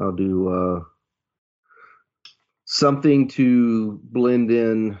 exactly. I'll do something to blend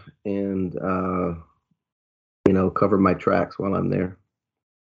in and cover my tracks while I'm there.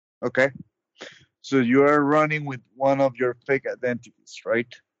 Okay. So you are running with one of your fake identities,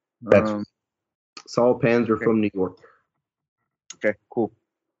 right? That's Saul Panzer Okay. from New York. Okay. Cool.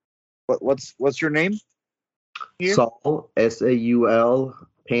 What's your name here? Saul, Saul, Panzer,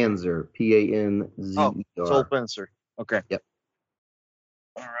 Panzer. Soul Panzer. Okay. Yep.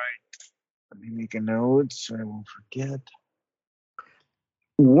 All right. Let me make a note so I won't forget.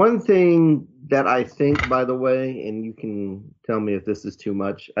 One thing that I think, by the way, and you can tell me if this is too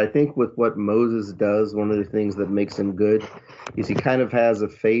much, I think with what Moses does, one of the things that makes him good is he kind of has a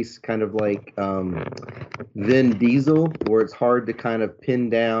face kind of like Vin Diesel, where it's hard to kind of pin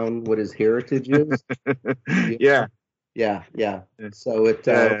down what his heritage is. Yeah. Yeah. So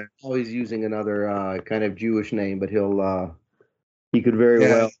always using another kind of Jewish name, but he could very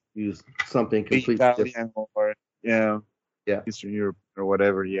well use something completely Italian different. or Eastern Europe or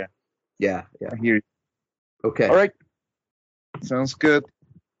whatever. Yeah. Yeah. I hear you. Okay. All right. Sounds good.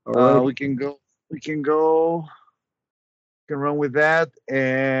 All right. We can go. We can run with that.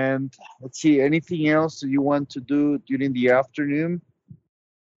 And let's see. Anything else that you want to do during the afternoon?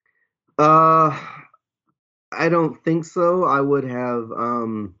 I don't think so. I would have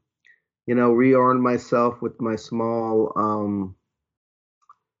rearmed myself with my small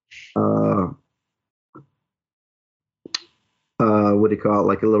what do you call it?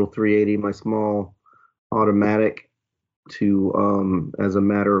 Like a little 380, my small automatic to as a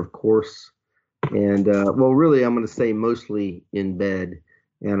matter of course. And well, really, I'm going to say mostly in bed,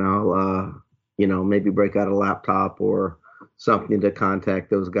 and I'll maybe break out a laptop or something to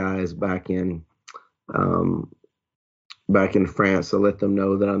contact those guys back in France to let them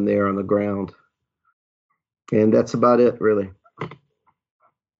know that I'm there on the ground. And that's about it, really.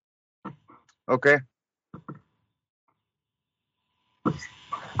 Okay.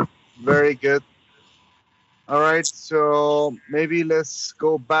 Very good. All right. So maybe let's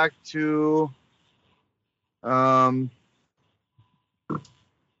go back to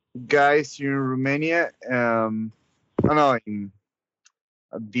guys in Romania. In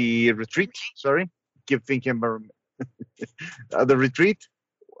the retreat. Sorry, keep thinking about the retreat.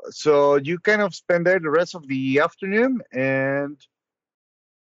 So you kind of spend there the rest of the afternoon, and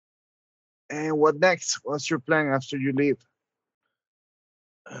what next? What's your plan after you leave?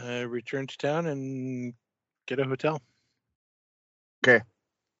 Return to town and get a hotel. Okay.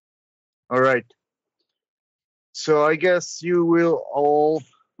 All right. So I guess you will all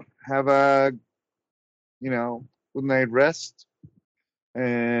have a good night rest,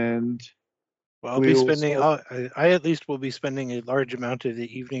 and Well, I'll be spending. I at least will be spending a large amount of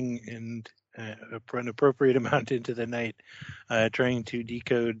the evening and an appropriate amount into the night, trying to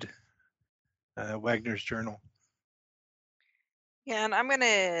decode Wagner's journal. Yeah, and I'm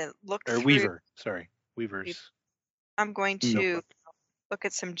gonna look Or through. Weaver, sorry, Weaver's. I'm going to look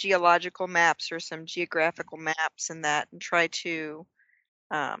at some geological maps or some geographical maps and that, and try to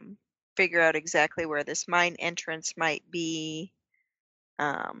figure out exactly where this mine entrance might be.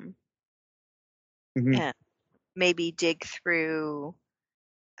 And maybe dig through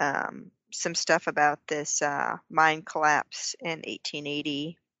some stuff about this mine collapse in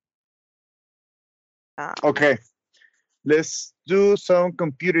 1880. Okay. Let's do some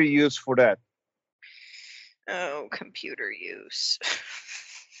computer use for that. Oh, computer use.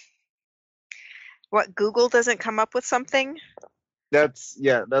 What, Google doesn't come up with something? That's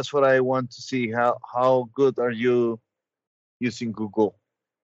what I want to see. How good are you using Google?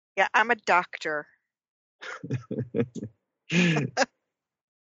 Yeah, I'm a doctor.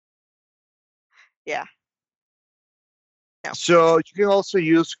 Yeah. No. So you can also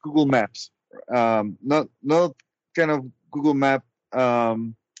use Google Maps. Not kind of Google Map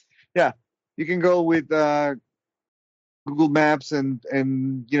Yeah, you can go with Google Maps and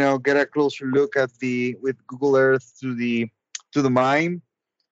get a closer look at the with Google Earth to the mine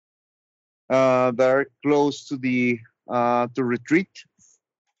that are close to the to retreat,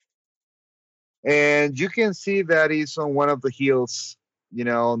 and you can see that is on one of the hills,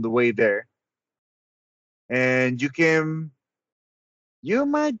 on the way there, and you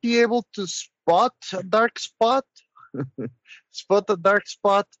might be able to spot a dark spot, spot a dark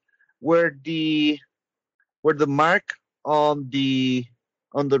spot where the mark on the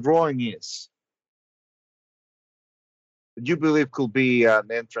drawing is. You believe could be an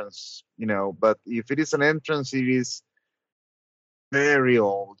entrance, but if it is an entrance, it is very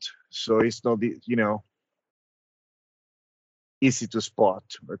old, so it's not easy to spot,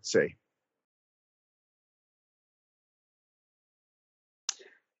 let's say.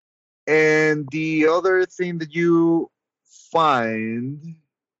 And the other thing that you find,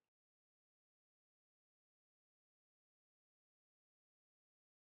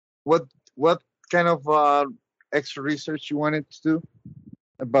 what what kind of extra research you wanted to do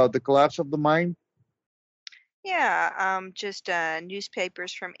about the collapse of the mine? Yeah, just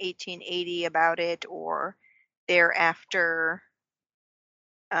newspapers from 1880 about it, or thereafter.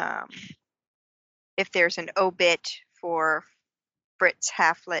 Um, if there's an obit for Fritz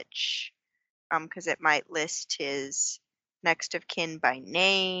Halflich, because it might list his next of kin by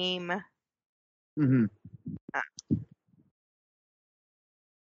name. Mm-hmm. Uh,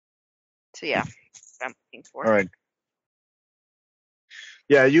 so yeah, that's what I'm looking for. All right.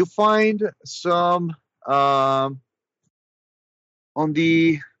 Yeah, you find some on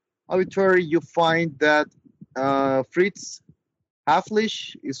the obituary. You find that Fritz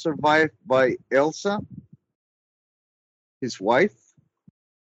Halflich is survived by Elsa, his wife,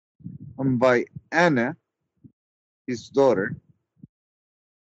 and by Anna, his daughter.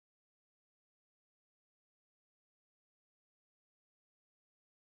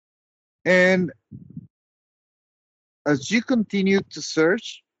 And as you continue to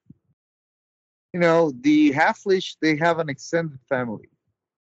search, the Halflich, they have an extended family,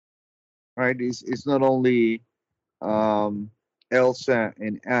 right? It's not only Elsa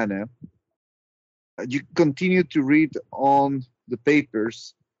and Anna. You continue to read on the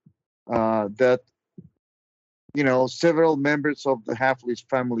papers that several members of the Halflich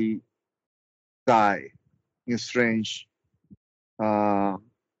family die in strange, uh,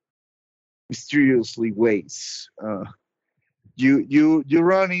 mysteriously ways. You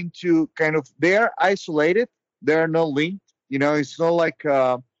run into kind of, they are isolated. They are not linked. It's not like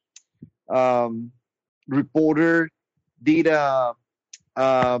um, reporter did um,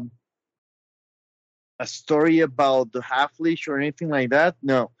 a story about the Halflich or anything like that.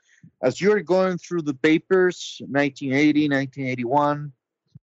 No. As you're going through the papers, 1980, 1981,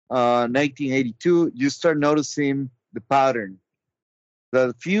 1982, you start noticing the pattern.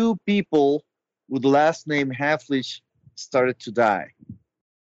 The few people with the last name Halflich started to die.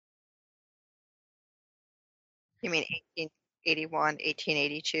 You mean 1881,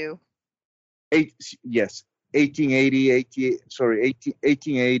 1882? Yes, 1880,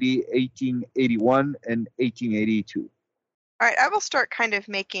 1880, 1881, and 1882. All right, I will start kind of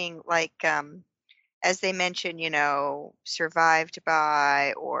making like as they mention, survived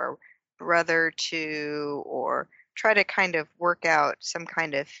by or brother to, or try to kind of work out some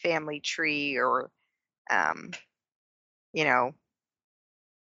kind of family tree, or um, you know,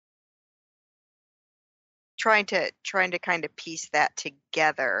 trying to kind of piece that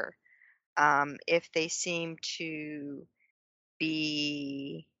together. If they seem to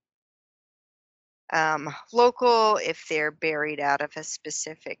be local, if they're buried out of a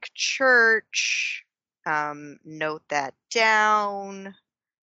specific church, note that down.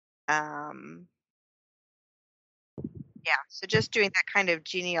 Um, yeah, so just doing that kind of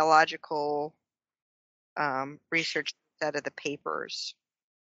genealogical research out of the papers.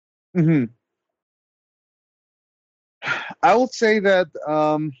 Mm-hmm. I would say that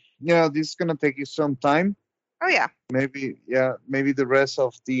this is gonna take you some time. Oh yeah. Maybe the rest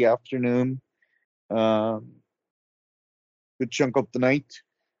of the afternoon, um, good chunk of the night.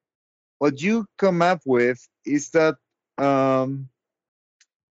 What you come up with is that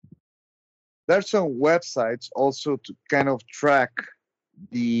there's some websites also to kind of track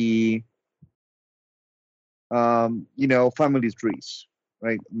the family trees,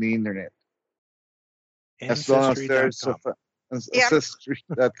 right, on the internet. As long as there's Ancestry.com. Yeah.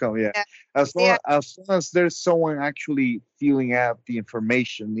 ancestry.com, yeah. Yeah. As Yeah. long as there's someone actually filling out the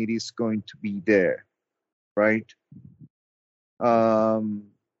information, it is going to be there, right? And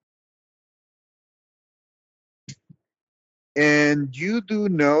And you do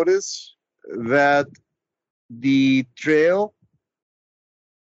notice that the trail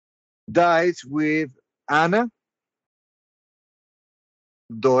dies with Anna,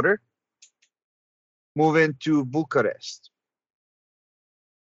 daughter, moving to Bucharest.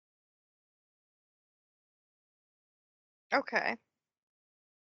 Okay.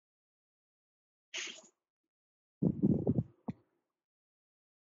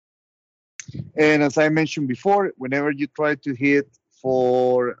 And as I mentioned before, whenever you try to hit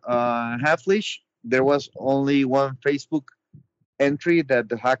for Halfleash, there was only one Facebook entry that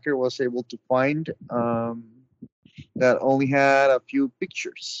the hacker was able to find that only had a few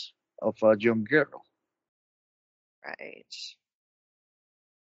pictures of a young girl. Right.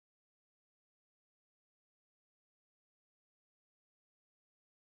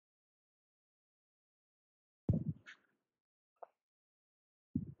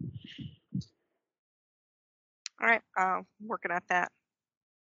 All right. Working at that.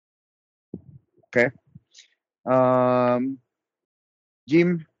 Okay.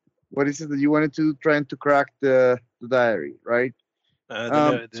 Jim, what is it that you wanted to try to crack the diary, right?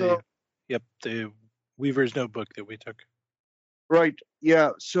 So The Weaver's notebook that we took. right,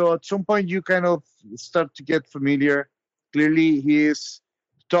 yeah. So at some point you kind of start to get familiar. Clearly, he is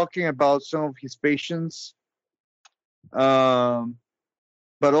talking about some of his patients, but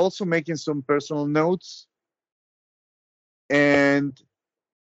also making some personal notes. And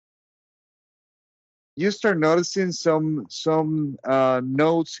you start noticing some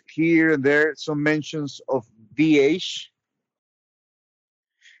notes here and there, some mentions of VH,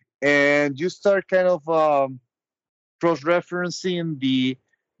 and you start kind of cross-referencing the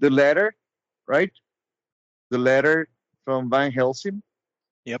letter, right? The letter from Van Helsing.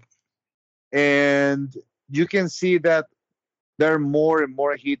 Yep. And you can see that there are more and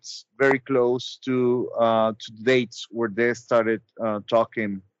more hits very close to dates where they started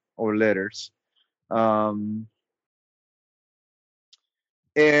talking or letters. And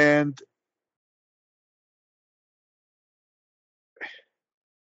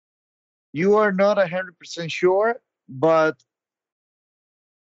you are not 100% sure, but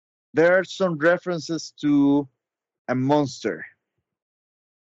there are some references to a monster.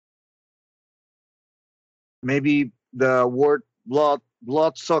 Maybe the word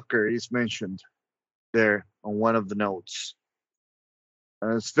bloodsucker is mentioned there on one of the notes.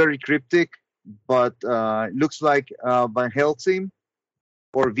 It's very cryptic, but it looks like Van Helsing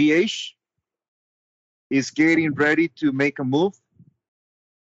or VH is getting ready to make a move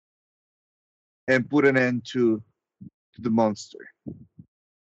and put an end to the monster.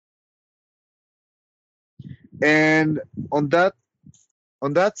 And on that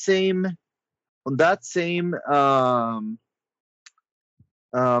same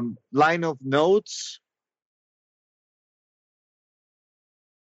line of notes,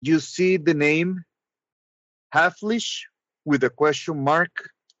 you see the name Halflish with a question mark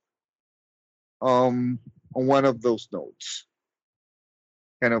on one of those notes,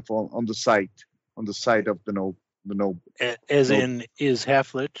 kind of on the side of the note. As note. in, is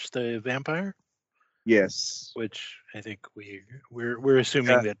Halflich the vampire? Yes. Which I think we're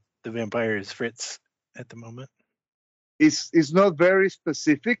assuming that the vampire is Fritz at the moment. It's not very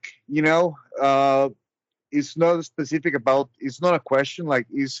specific, you know. It's not specific about. It's not a question like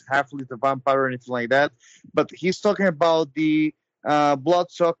is Halfling the vampire or anything like that. But he's talking about the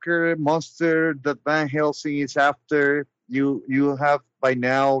bloodsucker monster that Van Helsing is after. You have by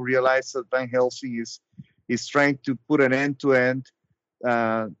now realized that Van Helsing is trying to put an end to end,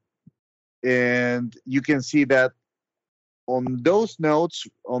 and you can see that on those notes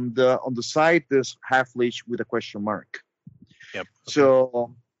on the side there's Halflich with a question mark. Yep. Okay.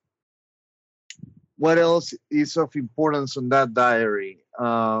 So what else is of importance on that diary?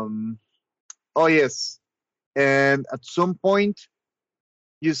 Oh yes, and at some point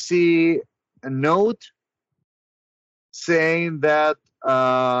you see a note saying that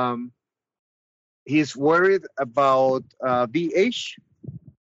he's worried about VH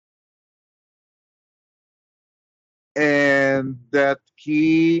and that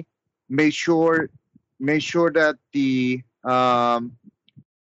he made sure that the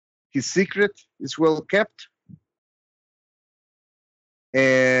his secret is well kept,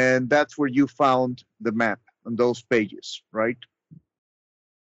 and that's where you found the map on those pages, right?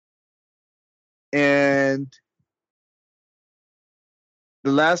 And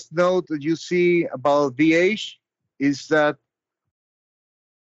the last note that you see about VH is that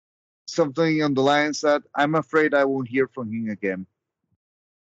something on the lines that I'm afraid I won't hear from him again.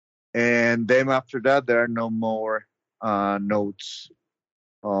 And then after that, there are no more notes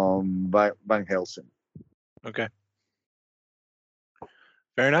by Van Helsing. Okay.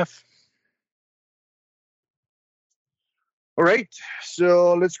 Fair enough. All right,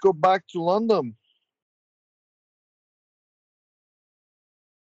 so let's go back to London.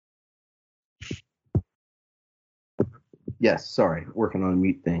 Yes, sorry, working on a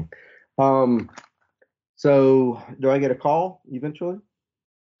mute thing. So do I get a call eventually?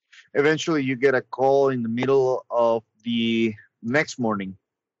 Eventually, you get a call in the middle of the next morning.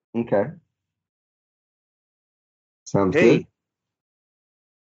 Okay. Sounds Hey, good.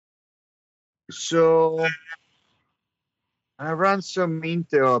 so I ran some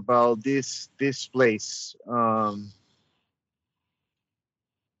intel about this place,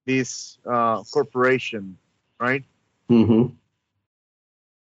 this corporation, right? Mm-hmm.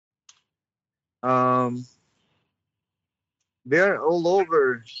 Um, they're all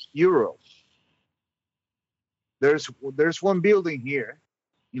over Europe. There's one building here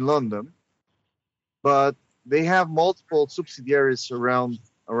in London, but they have multiple subsidiaries around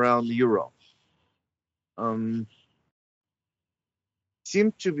Europe. Um,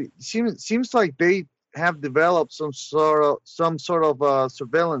 seems like they have developed some sort of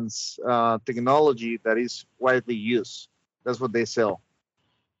surveillance technology that is widely used. That's what they sell.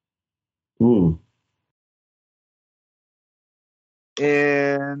 Mm.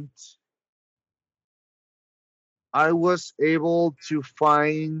 And I was able to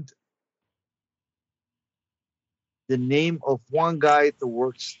find the name of one guy that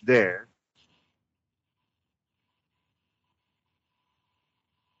works there.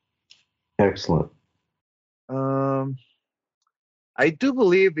 Excellent. I do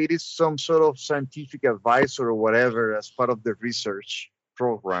believe it is some sort of scientific advisor or whatever as part of the research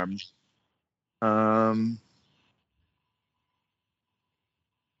program.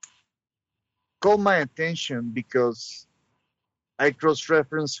 Called my attention because I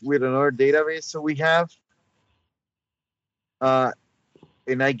cross-reference with another database that we have,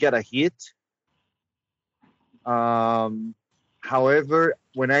 and I got a hit. However,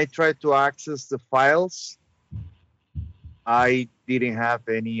 when I tried to access the files, I didn't have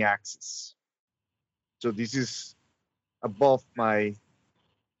any access. So this is above my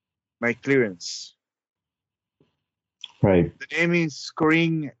clearance. Right. The name is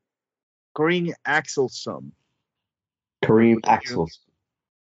Corinne Axelson. Kareem Axels.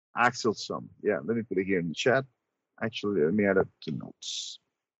 Axelson. Yeah, let me put it here in the chat. Actually, let me add it to notes.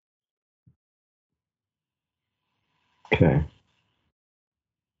 Okay.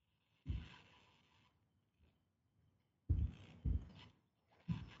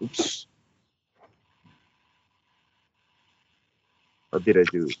 Oops. What did I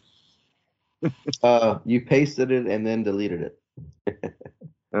do? You pasted it and then deleted it.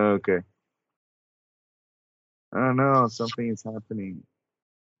 Okay. Oh no, something is happening.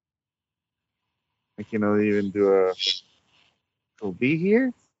 I cannot even do a will be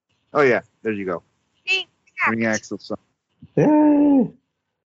here. Oh yeah, there you go. Being Ring hacked. Axelson. Yeah.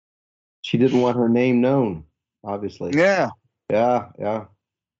 She didn't want her name known, obviously. Yeah. Yeah.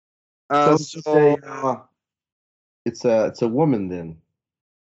 So So it's a woman then.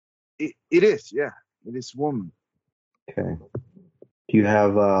 it is, yeah. It is woman. Okay. Do you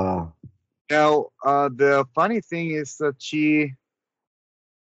have Now, the funny thing is that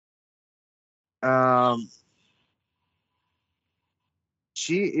um,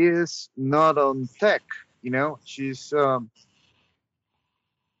 she is not on tech. You know, she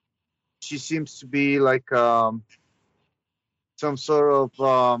seems to be like some sort of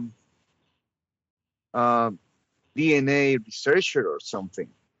uh, DNA researcher or something.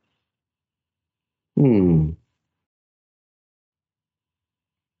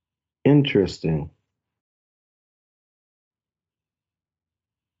 Interesting.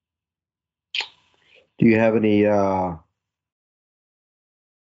 Do you have any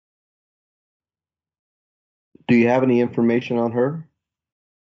information on her?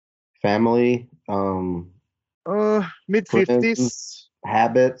 Family, Mid friends, 50s.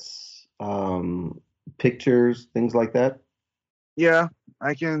 habits, pictures, things like that? Yeah,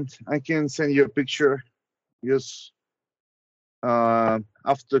 I can send you a picture. Just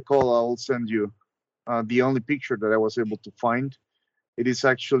after the call, I will send you the only picture that I was able to find. It is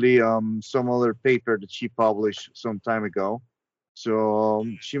actually some other paper that she published some time ago. So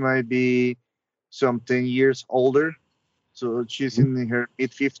she might be some 10 years older. So she's in her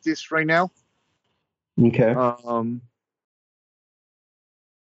mid 50s right now. Okay.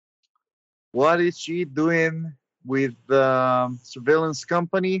 What is she doing with the surveillance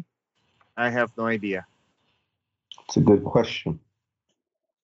company? I have no idea. It's a good question.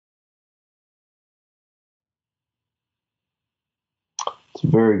 It's a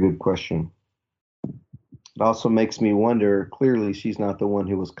very good question. It also makes me wonder, clearly she's not the one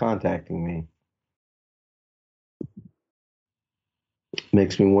who was contacting me.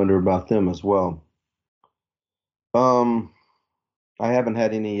 Makes me wonder about them as well. Um, I haven't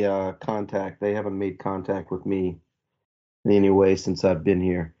had any contact. They haven't made contact with me in any way since I've been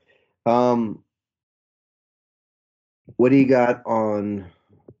here. Um, what do you got on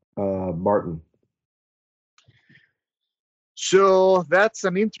Barton? So that's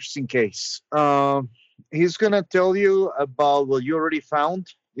an interesting case. He's gonna tell you about what you already found.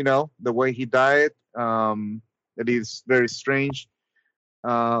 You know, the way he died. That is very strange.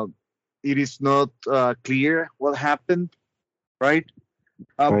 Uh, it is not clear what happened, right?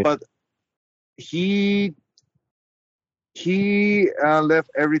 Right. But he left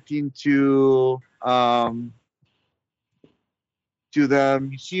everything to the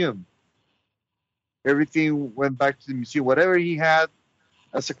museum. Everything went back to the museum. Whatever he had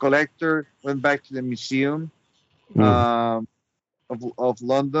as a collector went back to the museum Mm. of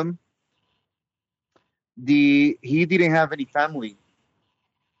London. He didn't have any family.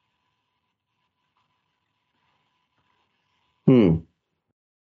 Hmm.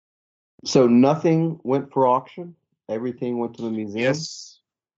 So nothing went for auction. Everything went to the museum. Yes.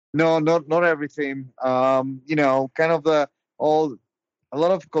 No, not everything. You know, kind of the all a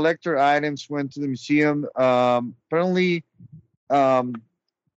lot of collector items went to the museum. Apparently, um,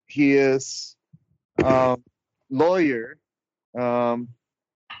 his lawyer um,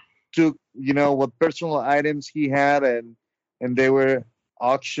 took what personal items he had and they were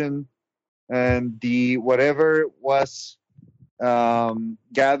auctioned and the whatever was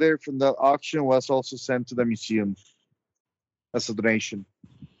gathered from the auction was also sent to the museum as a donation.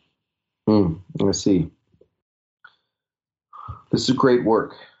 Hmm. I see. This is great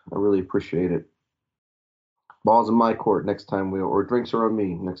work. I really appreciate it. Balls in my court next time or drinks are on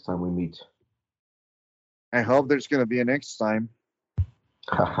me next time we meet. I hope there's going to be a next time.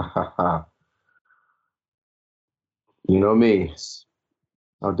 Ha ha ha ha. You know me.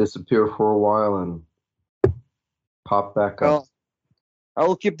 I'll disappear for a while and pop back up. Well, I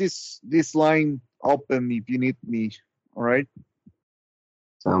will keep this line open if you need me. All right.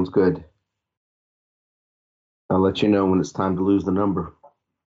 Sounds good. I'll let you know when it's time to lose the number.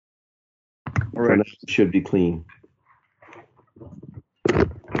 All For right. now, it should be clean.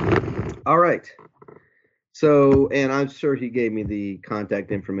 All right. So, and I'm sure he gave me the contact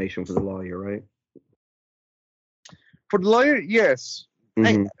information for the lawyer, right? For the lawyer, yes.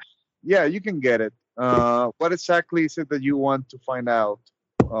 Mm-hmm. Yeah, you can get it. What exactly is it that you want to find out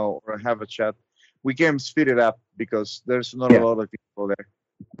or have a chat? We can speed it up because there's not a Yeah. lot of people there.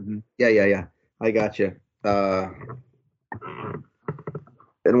 Mhm. Yeah. I got you.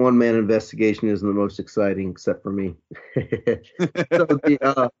 And one man investigation isn't the most exciting, except for me. So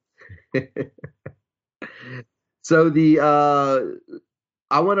so the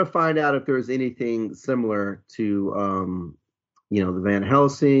I want to find out if there's anything similar to the Van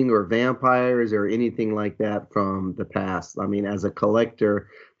Helsing or vampires or anything like that from the past. I mean, as a collector,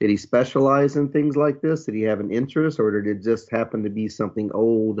 did he specialize in things like this? Did he have an interest, or did it just happen to be something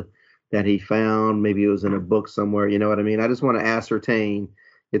old that he found? Maybe it was in a book somewhere. You know what I mean? I just want to ascertain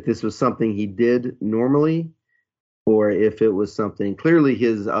if this was something he did normally, or if it was something. Clearly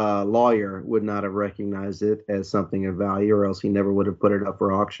his lawyer would not have recognized it as something of value, or else he never would have put it up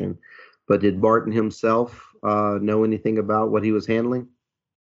for auction. But did Barton himself know anything about what he was handling?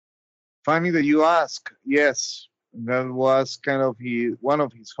 Funny that you ask. Yes, that was kind of one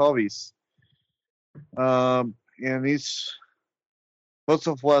of his hobbies. And it's most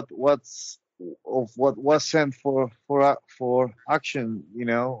of what was sent for action.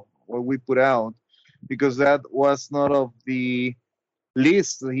 What we put out, because that was not of the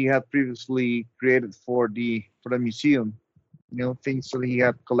list that he had previously created for the museum. Things that he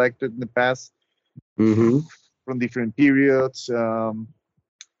had collected in the past Mm-hmm. from different periods, um,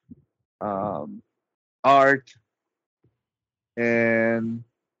 art, and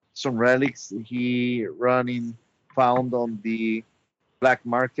some relics he found on the black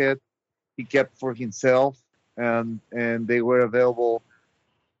market. He kept for himself, and they were available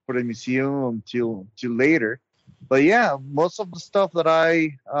for the museum until later. But yeah, most of the stuff that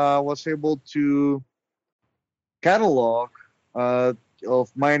I was able to catalog uh,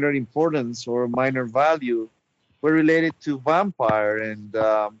 of minor importance or minor value were related to vampire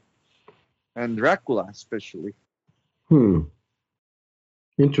and Dracula, especially. Hmm.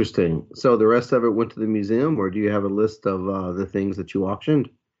 Interesting. So the rest of it went to the museum, or do you have a list of the things that you auctioned?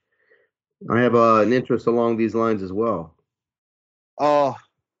 I have an interest along these lines as well. Oh,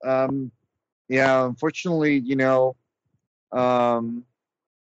 um, yeah. Unfortunately, um,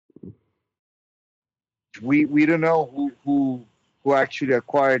 we don't know who actually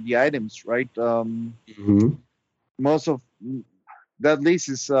acquired the items, right? Hmm. Most of that list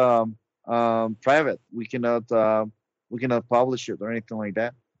is private. We cannot publish it or anything like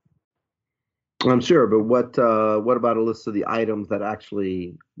that. I'm sure, but what about a list of the items that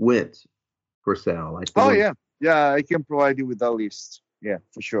actually went for sale, like the Oh ones? yeah, yeah. I can provide you with that list. Yeah,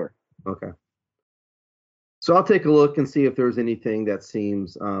 for sure. Okay. So I'll take a look and see if there's anything that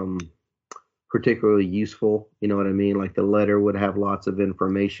seems particularly useful. You know what I mean? Like the letter would have lots of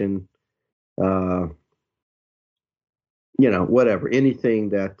information. Uh, whatever, anything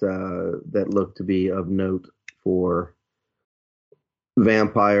that looked to be of note for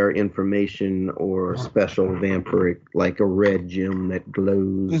vampire information or special vampiric, like a red gem that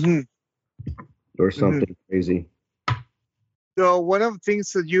glows Hmm. or Hmm. something crazy. So one of the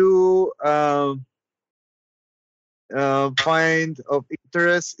things that you find of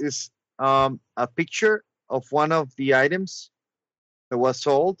interest is a picture of one of the items that was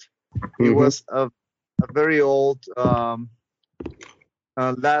sold. It Hmm. was a very old,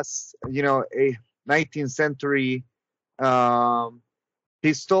 last, a 19th century um,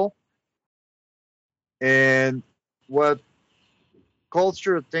 pistol. And what calls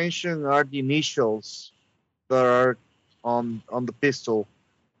your attention are the initials that are on the pistol,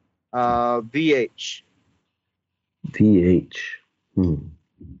 VH. VH. Hmm.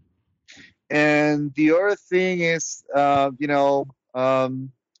 And the other thing is,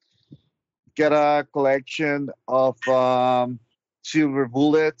 get a collection of silver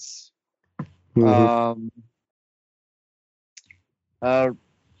bullets, Hmm. um, uh,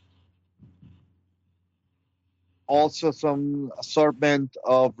 also some assortment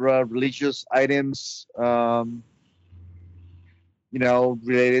of religious items,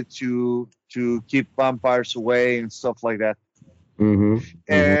 related to keep vampires away and stuff like that. Hmm. Hmm.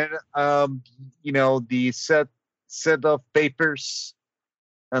 And the set of papers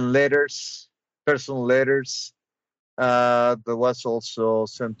and letters, personal letters, that was also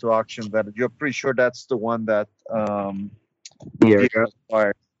sent to auction. That you're pretty sure that's the one that Yeah. Pierre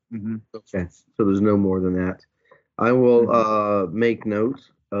acquired. Hmm. Okay. So there's no more than that. I will Hmm. make note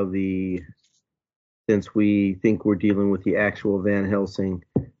of the, since we think we're dealing with the actual Van Helsing,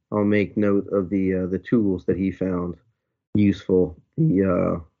 I'll make note of the tools that he found useful.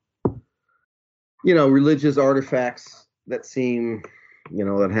 The religious artifacts that seem,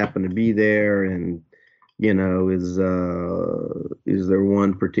 that happen to be there, and is there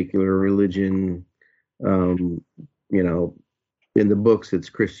one particular religion, um, you know, in the books it's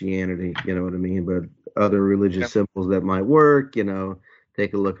Christianity, you know what I mean, but other Yeah. religious symbols that might work,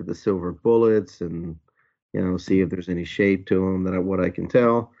 take a look at the silver bullets and see if there's any shape to them what I can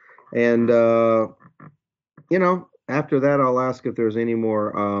tell. And after that I'll ask if there's any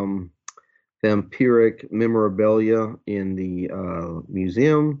more vampiric memorabilia in the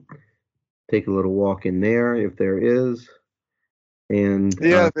museum. Take a little walk in there if there is. And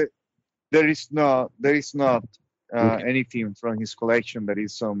Yeah, there is not okay, anything from his collection that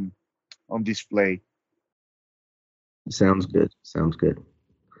is on display. sounds good. Sounds good.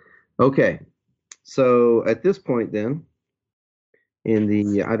 Okay. So at this point, then, in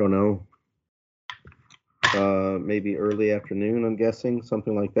the, I don't know, maybe early afternoon, I'm guessing,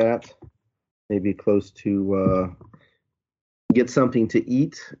 something like that. Maybe close to get something to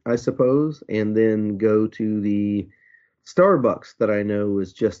eat, I suppose, and then go to the Starbucks that I know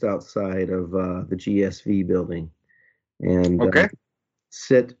is just outside of the GSV building, and Okay.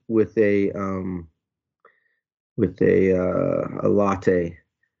 sit with a latte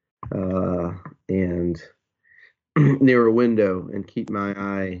and near a window and keep my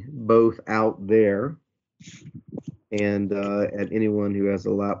eye both out there and at anyone who has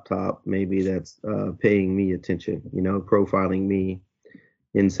a laptop, maybe that's paying me attention, profiling me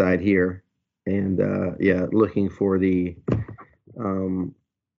inside here, and yeah, looking for the um,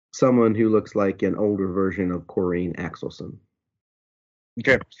 someone who looks like an older version of Corrine Axelson.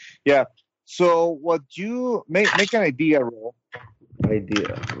 Okay. Yeah. So what you make an idea roll.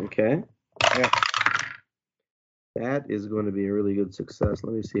 Idea. Okay. Yeah. That is going to be a really good success.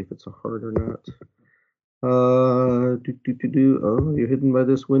 Let me see if it's a hard or not. Oh, you're hidden by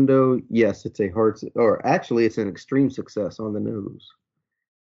this window. Yes, it's a hard, or actually, it's an extreme success on the nose.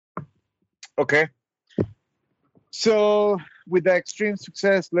 Okay. So with the extreme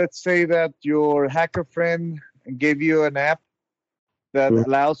success, let's say that your hacker friend gave you an app that Mhm.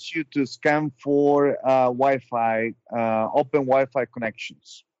 allows you to scan for Wi-Fi, open Wi-Fi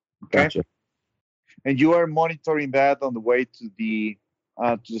connections. Okay. Gotcha. And you are monitoring that on the way to the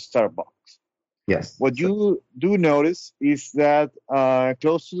Starbucks. Yes. What So, you do notice is that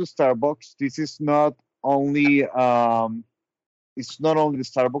close to the Starbucks, this is not only it's not only the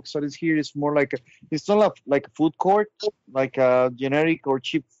Starbucks that is here. It's more like it's not like a food court, like a generic or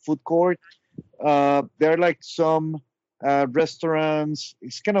cheap food court. There are like some restaurants.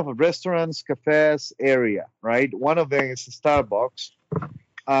 It's kind of a restaurants, cafes area, right? One of them is a Starbucks.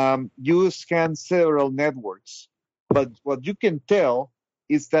 You scan several networks, but what you can tell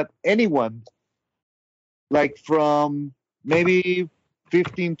is that anyone, like from maybe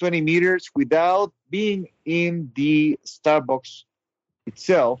 15, 20 meters without being in the Starbucks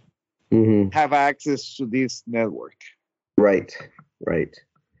itself, have access to this network. Right.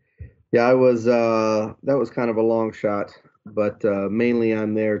 Yeah, I was that was kind of a long shot, but mainly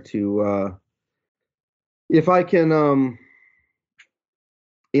I'm there to if I can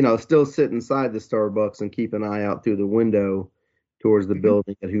still sit inside the Starbucks and keep an eye out through the window towards the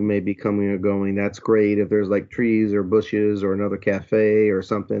building at who may be coming or going. That's great. If there's like trees or bushes or another cafe or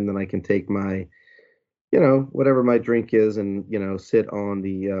something, then I can take my whatever my drink is and sit on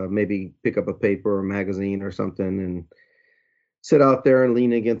the maybe pick up a paper or magazine or something and sit out there and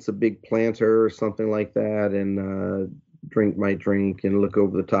lean against a big planter or something like that and drink my drink and look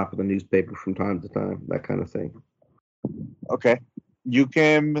over the top of the newspaper from time to time, that kind of thing. Okay. You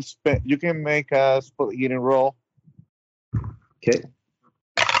can make a split eating roll. Okay.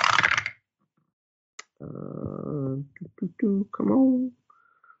 Come on.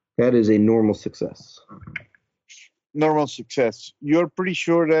 That is a normal success. Normal success. You're pretty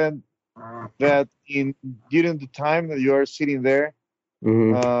sure that during the time that you are sitting there,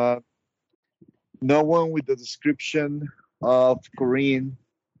 no one with the description of Corinne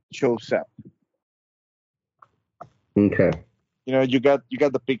shows up. Okay. You got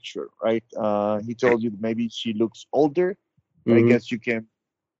the picture, right? He told you maybe she looks older. I guess you can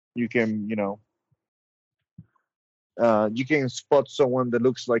you can spot someone that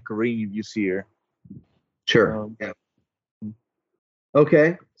looks like Corinne if you see her. Sure. Yeah.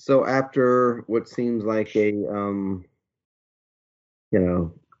 Okay. So after what seems like a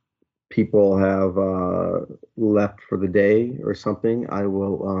people have left for the day or something, I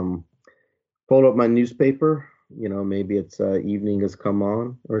will fold up my newspaper. Maybe it's evening has come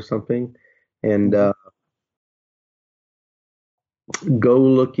on or something, and go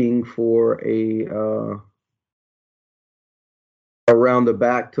looking for around the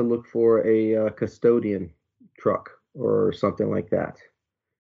back to look for a custodian truck or something like that.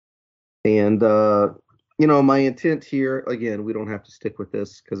 And my intent here, again, we don't have to stick with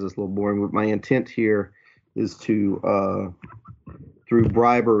this because it's a little boring, but my intent here is to through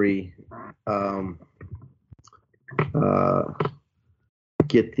bribery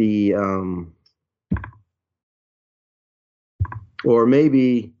get the or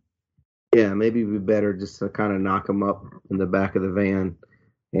maybe it'd be better just to kind of knock him up in the back of the van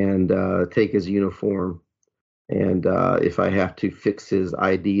and take his uniform. And if I have to fix his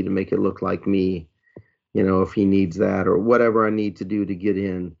ID to make it look like me, if he needs that or whatever I need to do to get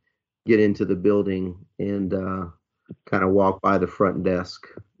into the building and kind of walk by the front desk,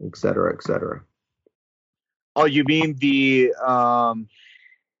 et cetera, et cetera. Oh, you mean the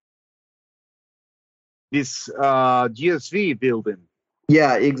this GSV building?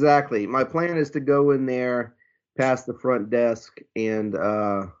 Yeah, exactly. My plan is to go in there past the front desk and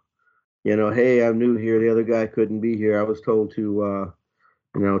hey, I'm new here. The other guy couldn't be here. I was told to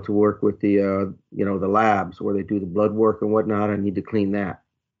to work with the the labs where they do the blood work and whatnot. I need to clean that.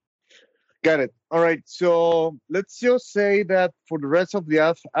 Got it. All right. So let's just say that for the rest of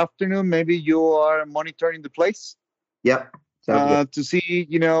the afternoon, maybe you are monitoring the place. Yep. Sounds good. To see,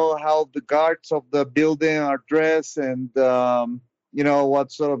 how the guards of the building are dressed and,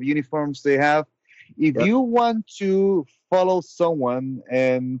 what sort of uniforms they have. If you want to follow someone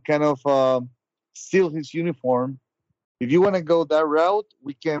and kind of steal his uniform, if you want to go that route,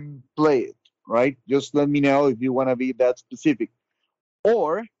 we can play it, right? Just let me know if you want to be that specific.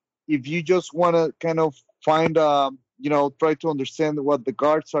 Or if you just want to kind of find, try to understand what the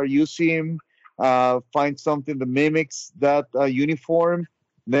guards are using, find something that mimics that uniform,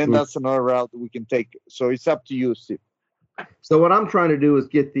 then that's another route that we can take. So it's up to you, Steve. So what I'm trying to do is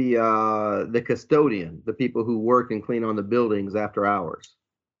get the custodian, the people who work and clean on the buildings after hours.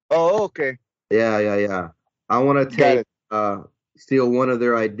 Oh, okay. Yeah. I want to steal one of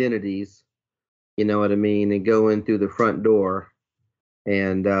their identities, you know what I mean, and go in through the front door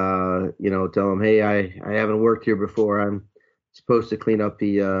and tell them, hey, I haven't worked here before. I'm supposed to clean up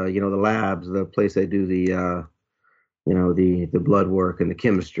the the labs, the place they do the the blood work and the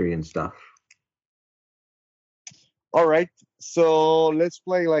chemistry and stuff. All right. So let's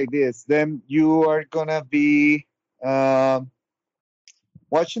play like this. Then you are gonna be watching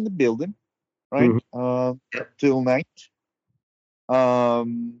the building. right? Mm-hmm. Till night.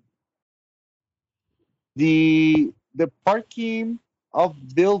 Um, the parking of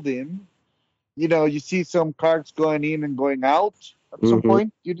building, you see some cars going in and going out at some Mm-hmm.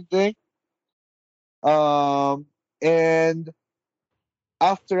 point during the day. And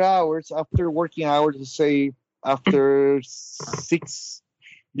after hours, after working hours, let's say after 6,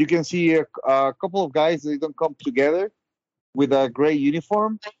 you can see a couple of guys. They don't come together with a gray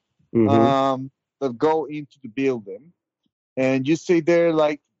uniform, Mm-hmm. that go into the building, and you stay there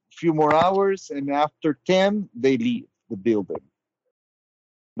like a few more hours, and after 10, they leave the building.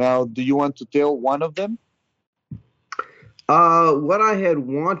 Now, do you want to tell one of them? What I had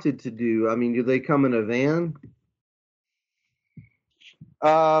wanted to do, I mean, do they come in a van?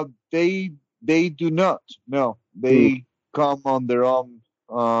 They do not. No, Hmm. they come on their own.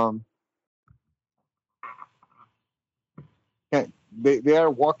 They are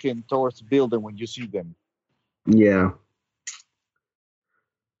walking towards the building when you see them. Yeah.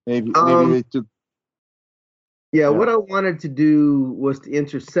 Maybe Um, they took. yeah, Yeah. what I wanted to do was to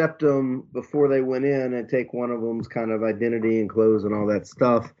intercept them before they went in and take one of them's kind of identity and clothes and all that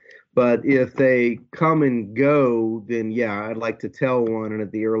stuff. But if they come and go, then yeah, I'd like to tell one and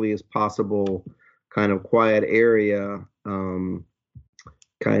at the earliest possible kind of quiet area,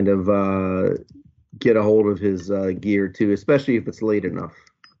 kind of get a hold of his gear too, especially if it's late enough.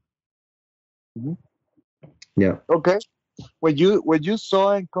 Mhm. Yeah. Okay. When you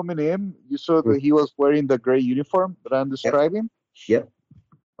saw him coming in, you saw that he was wearing the gray uniform that I'm Yep. describing. Yep.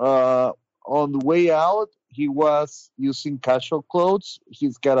 On the way out, he was using casual clothes.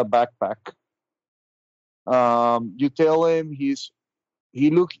 He's got a backpack. You tell him he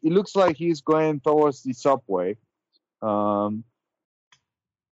looks like he's going towards the subway. Um,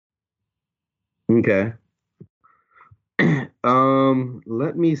 Okay.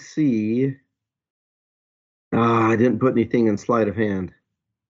 Let me see. I didn't put anything in sleight of hand.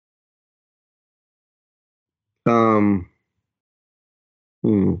 Um,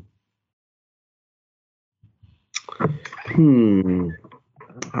 hmm. Hmm.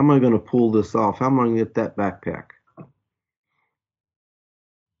 How am I going to pull this off? How am I going to get that backpack?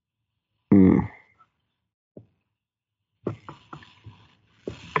 Hmm.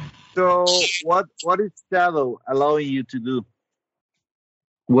 so what is Shadow allowing you to do?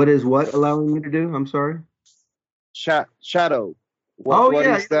 What is what allowing me to do? I'm sorry. Shadow. What Oh what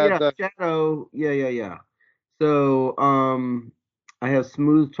yeah, is yeah, that? yeah. Shadow. Yeah, yeah, yeah. So, I have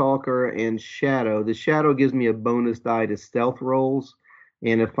Smooth Talker and Shadow. The Shadow gives me a bonus die to stealth rolls,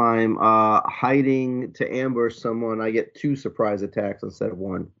 and if I'm hiding to ambush someone, I get 2 surprise attacks instead of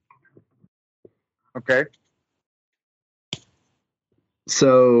 1. Okay.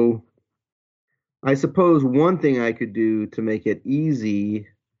 So, I suppose one thing I could do to make it easy,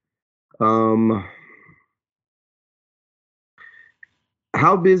 um,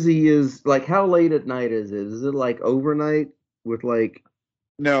 how busy is like how late at night is it? Is it like overnight with like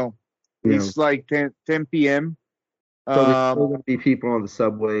No, you know? it's like 10 p.m. So there's still Um, going to be people on the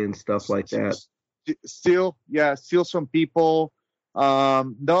subway and stuff like that. Still, yeah, still some people.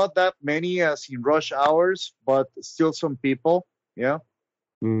 Not that many as in rush hours, but still some people. Yeah.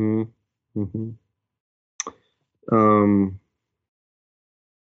 Hmm. Hmm. Um,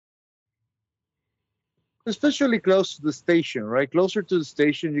 Especially close to the station, right? Closer to the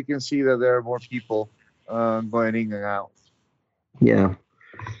station, you can see that there are more people going in and out. yeah.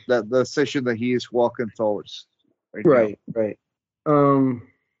 That the station that he is walking towards right now. Right, right. Um,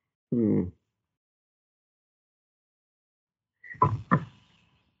 hmm.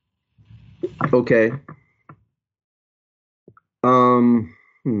 Okay. Um,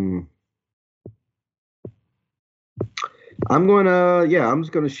 hmm. I'm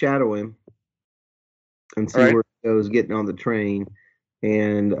just gonna shadow him and All see right. where he goes getting on the train.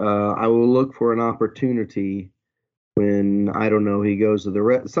 And I will look for an opportunity when I don't know he goes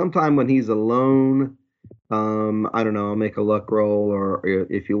to sometime when he's alone. I don't know. I'll make a luck roll, or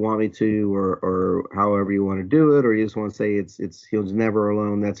if you want me to, or however you want to do it, or you just want to say it's he's never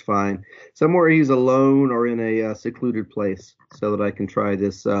alone. That's fine. Somewhere he's alone or in a secluded place, so that I can try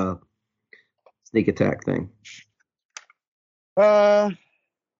this sneak attack thing. Uh,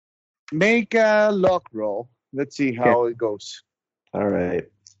 Make a luck roll. Let's see Okay. how it goes. All right.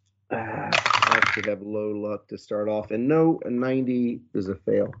 I should have low luck to start off, and no, a 90 is a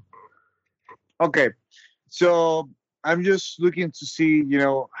fail. Okay. So I'm just looking to see,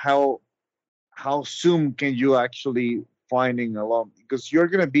 how soon can you actually finding along, because you're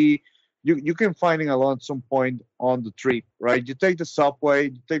gonna be you can finding along some point on the trip, right? You take the subway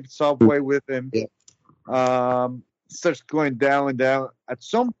with him. Yeah. Um, starts going down and down. At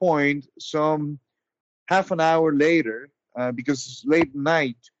some point, some half an hour later, because it's late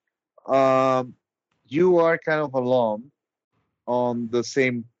night, you are kind of alone on the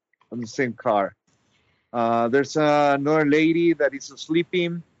same car. There's another lady that is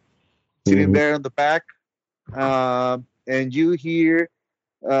sleeping, sitting there on the back, and you hear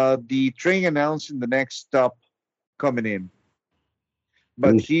the train announcing the next stop coming in.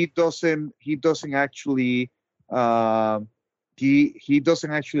 But he doesn't actually he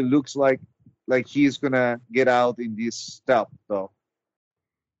doesn't actually looks like he's gonna get out in this stop though.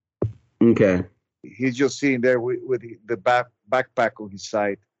 Okay. He's just sitting there with the backpack on his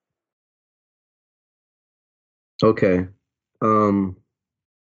side. Okay. I'm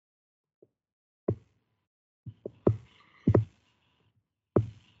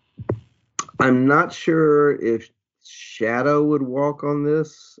not sure if Shadow would walk on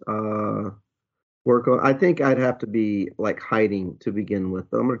this. Work on. I think I'd have to be like hiding to begin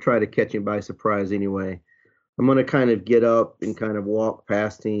with. I'm gonna try to catch him by surprise anyway. I'm gonna kind of get up and kind of walk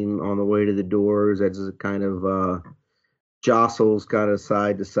past him on the way to the doors as it kind of jostles kind of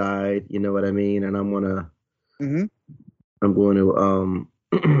side to side. You know what I mean? And I'm going to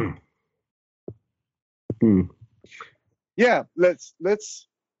Yeah, let's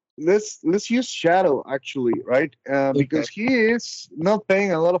use Shadow actually, right? Because he is not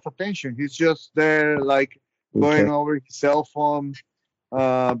paying a lot of attention. He's just there, like going over his cell phone,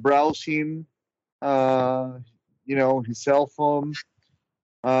 browsing, his cell phone,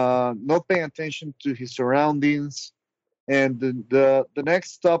 not paying attention to his surroundings. And the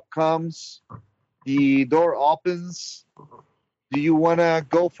next stop comes. The door opens. Do you want to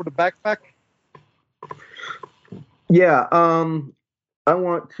go for the backpack? Yeah. I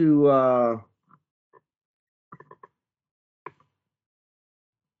want to.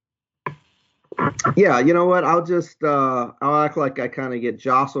 Yeah, you know what? I'll just I'll act like I kind of get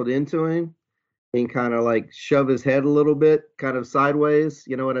jostled into him and kind of like shove his head a little bit, kind of sideways.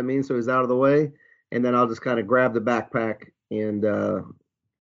 You know what I mean? So he's out of the way, and then I'll just kind of grab the backpack and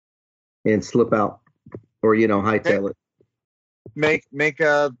slip out, or hightail it. Make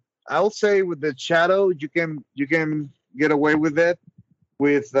a. I'll say with the Shadow, you can get away with it.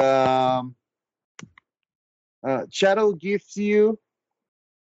 With Shadow gives you.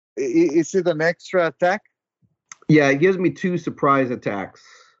 Is it an extra attack? Yeah, it gives me 2 surprise attacks.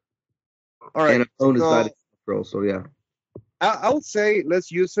 All right. And a bonus die roll, so yeah. I would say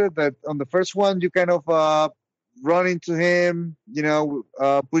let's use it that on the first one you kind of run into him,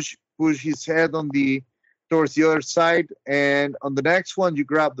 push his head towards the other side, and on the next one you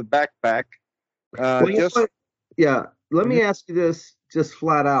grab the backpack. Let me ask you this just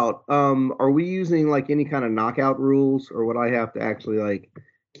flat out. Are we using like any kind of knockout rules, or would I have to actually like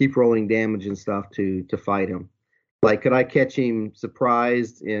keep rolling damage and stuff to fight him? Like, could I catch him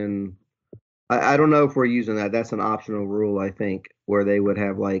surprised in? I don't know if we're using that. That's an optional rule, I think, where they would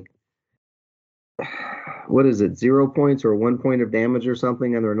have like, what is it, 0 points or 1 point of damage or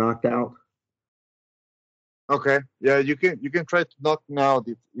something, and they're knocked out. Okay. Yeah, you can try to knock him out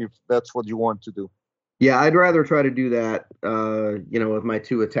if that's what you want to do. Yeah, I'd rather try to do that, with my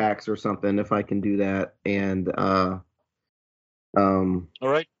 2 attacks or something, if I can do that. And all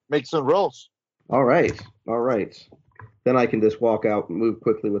right, make some rolls. All right. Then I can just walk out and move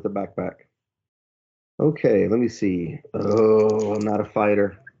quickly with the backpack. Okay, let me see. Oh, I'm not a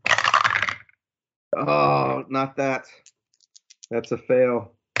fighter. Oh, not that. That's a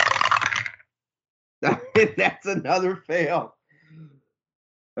fail. That's another fail.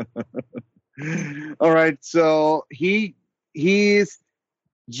 All right, so he's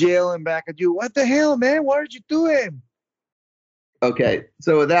yelling back at you. What the hell, man? What are you doing? Okay,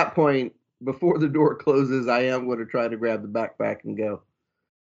 so at that point, before the door closes, I am going to try to grab the backpack and go.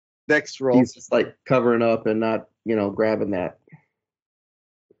 Dex roll. He's just like covering up and not, grabbing that.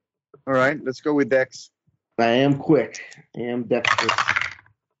 All right, let's go with Dex. I am quick. I am dexterous.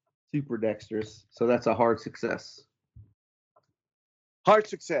 Super dexterous. So that's a hard success. Hard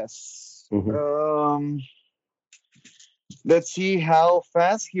success. Mm-hmm. Let's see how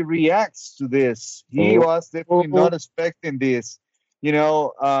fast he reacts to this. He was definitely not expecting this.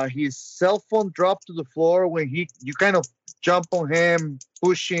 His cell phone dropped to the floor when you kind of jump on him,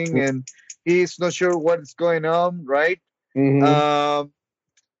 pushing, and he's not sure what is going on, right? Mm-hmm.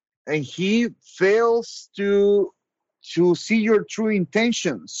 And he fails to see your true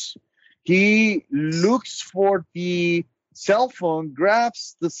intentions. He looks for the cell phone,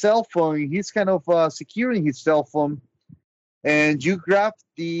 grabs the cell phone. He's kind of securing his cell phone, and you grab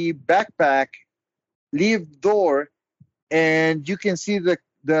the backpack, leave the door, and you can see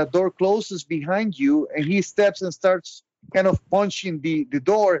the door closes behind you, and he steps and starts kind of punching the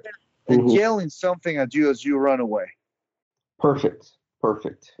door and Mhm. yelling something at you as you run away. Perfect.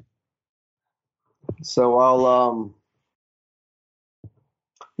 So I'll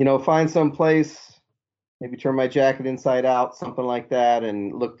find some place, maybe turn my jacket inside out, something like that,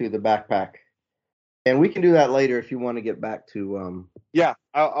 and look through the backpack. And we can do that later if you want to get back to Yeah,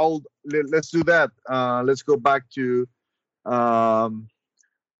 let's do that. Let's go back to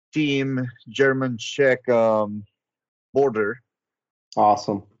team German Czech border.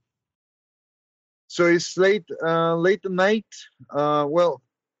 awesome. So it's late at night. Well,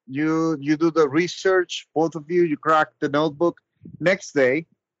 you do the research, both of you. You crack the notebook. Next day,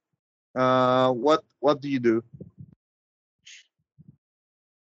 what do you do?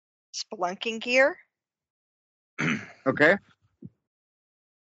 Spelunking gear. Okay,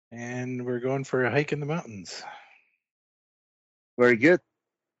 And we're going for a hike in the mountains. very good.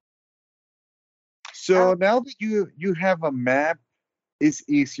 So Um, now that you have a map, it's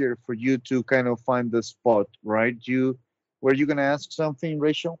easier for you to kind of find the spot, right? Were you gonna ask something,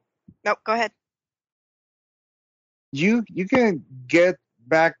 Rachel? Nope, go ahead. You can get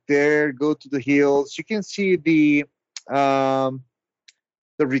back there, go to the hills. You can see um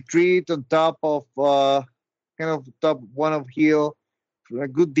the retreat on top of kind of top one of hill for a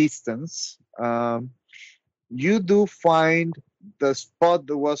good distance. You do find the spot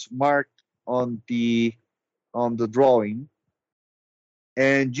that was marked on the drawing,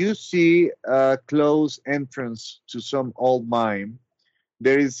 and you see a closed entrance to some old mine.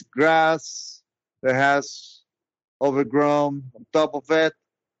 There is grass that has overgrown on top of it.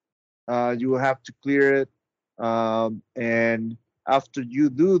 You will have to clear it, and after you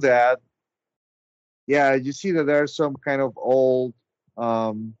do that, yeah, you see that there are some kind of old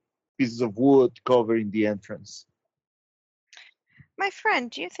um, pieces of wood covering the entrance. My friend,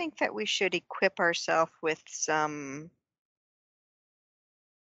 do you think that we should equip ourselves with some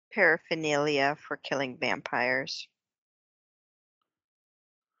paraphernalia for killing vampires?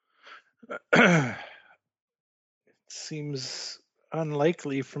 It seems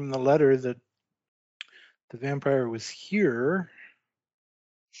unlikely from the letter that the vampire was here.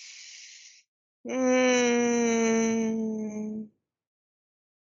 Mm,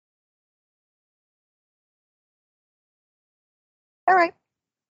 all right.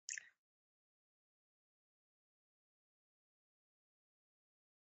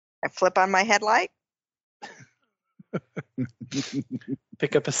 I flip on my headlight.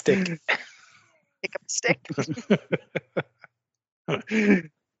 Pick up a stick. Pick up a stick.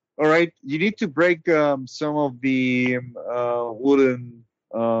 All right, you need to break some of the wooden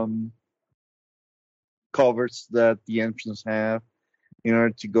covers that the entrance have in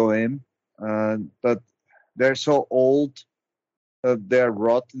order to go in, but they're so old that they're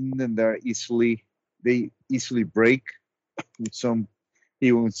rotten and they easily break with some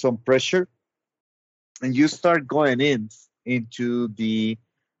even with some pressure. And you start going into the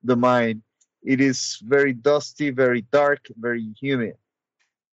mine. It is very dusty, very dark, very humid.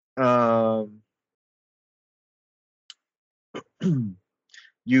 Um,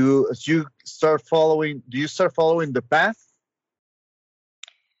 as you start following, do you start following the path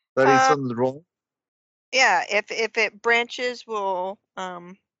that is Um, on the road? yeah, if it branches, we'll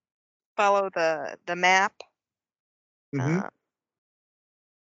follow the map. Mm-hmm.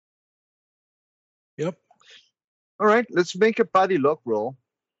 Yep. All right, let's make a paddy luck roll.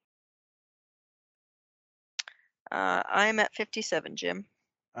 I'm at 57, Jim.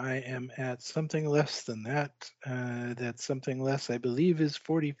 I am at something less than that. That something less, I believe, is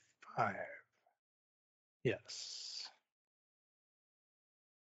 45. Yes.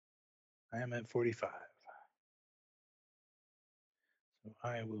 I am at 45. So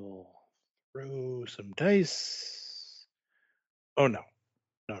I will throw some dice. Oh, no.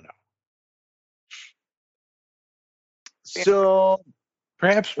 No. So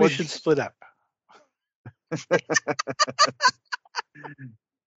Perhaps we what should split up.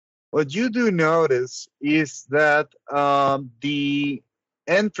 what you do notice is that the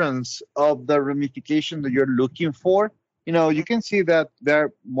entrance of the ramification that you're looking for, you can see that there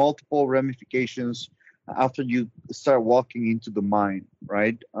are multiple ramifications after you start walking into the mine,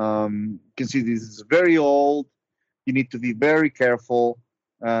 right? You can see this is very old. You need to be very careful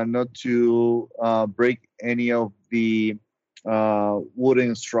not to break any of the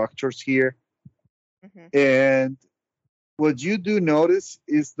wooden structures here. Hmm. And what you do notice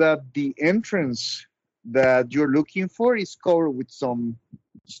is that the entrance that you're looking for is covered with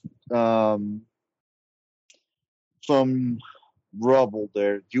um, some rubble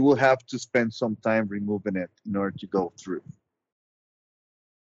there. You will have to spend some time removing it in order to go through.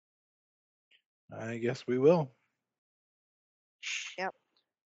 I guess we will. Yep.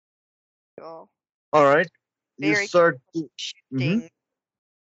 So All right. You very start. shifting.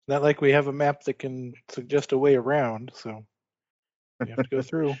 Not like we have a map that can suggest a way around, so we have to go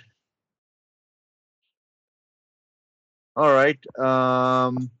through. All right.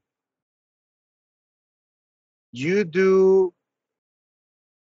 You do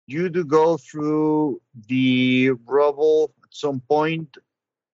go through the rubble at some point,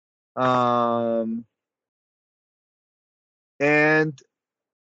 and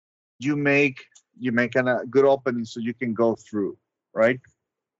you make a good opening so you can go through, right?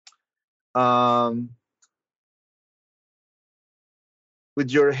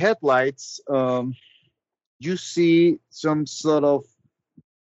 With your headlights, you see some sort of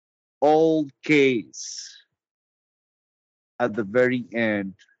old case at the very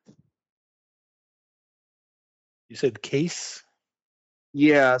end. You said case?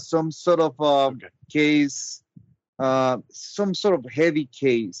 Yeah, some sort of Okay. case, some sort of heavy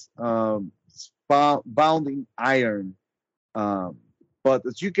case, bound in iron. But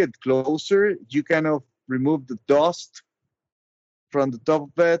as you get closer, you kind of remove the dust from the top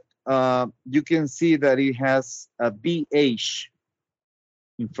of it. You can see that it has a BH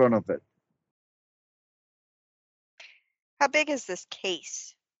in front of it. How big is this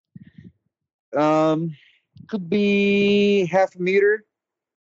case? Could be half a meter.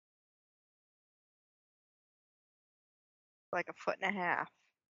 Like a foot and a half.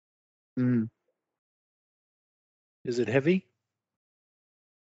 Mm. Is it heavy?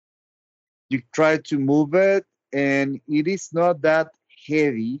 You try to move it, and it is not that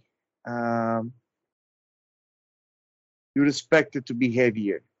heavy. You would expect it to be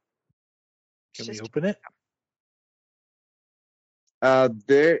heavier. Can we Just open it?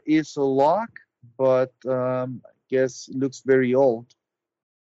 There is a lock, but I guess it looks very old.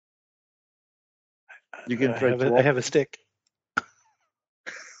 You can try to I have a open stick.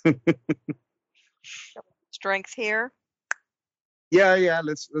 strength here. Yeah.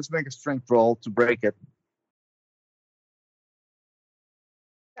 Let's make a strength roll to break it.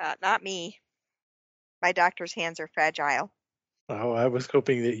 Not me. My doctor's hands are fragile. Oh, I was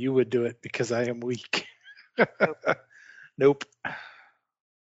hoping that you would do it because I am weak. Nope.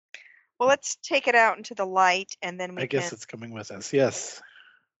 Well, let's take it out into the light, and then I guess it's coming with us. Yes.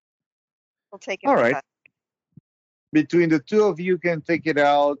 we'll take it All with right. us. Between the two of you can take it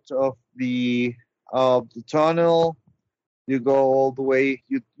out of the tunnel. You go all the way.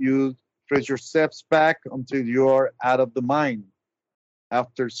 You trace your steps back until you're out of the mine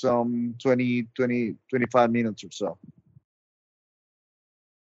after some 25 minutes or so.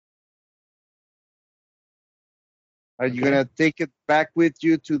 Are you Okay. going to take it back with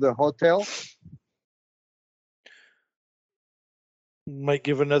you to the hotel? Might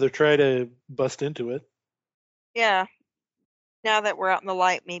give another try to bust into it. Yeah. Now that we're out in the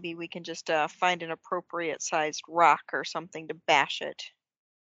light, maybe we can just find an appropriate sized rock or something to bash it.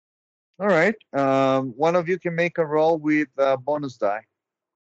 All right. One of you can make a roll with bonus die.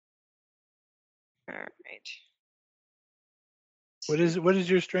 All right. What is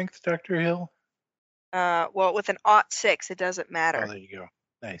your strength, Dr. Hill? Well, with an +6, it doesn't Oh, matter. there you go.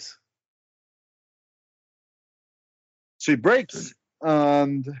 Nice. So it breaks.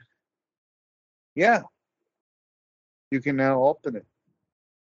 And yeah, you can now open it.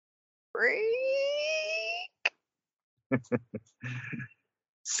 Break.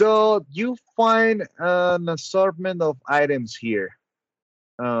 So you find an assortment of items here.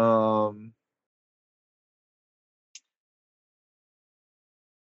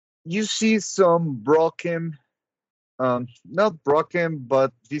 You see some broken, not broken,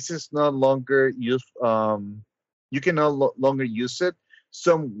 but this is no longer used. You can no longer use it.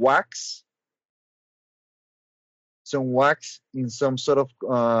 Some wax in some sort of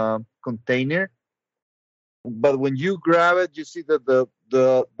container. But when you grab it, you see that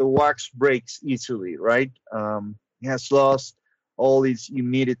the wax breaks easily, right? It has lost all its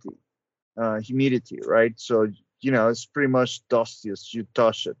humidity, right? So it's pretty much dusty as you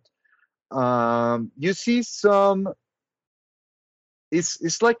touch it. You see some.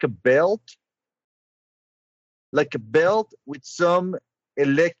 It's like a belt with some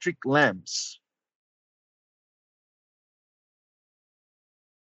electric lamps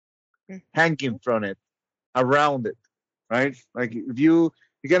hanging from it, around it, right? Like if you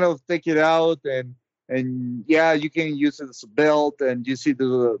kind of take it out and yeah, you can use it as a belt, and you see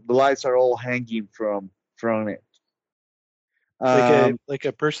the lights are all hanging from it. Like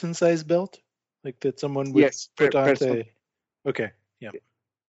a person-sized belt, like that someone would Yes, put personal. onto. Okay. Yeah.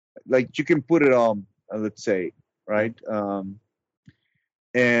 Like you can put it on, let's say, right?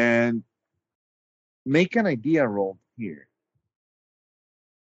 And make an idea roll here.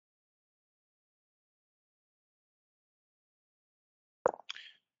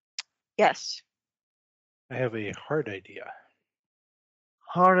 Yes. I have a hard idea.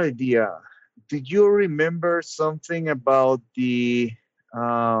 Hard idea. Did you remember something about the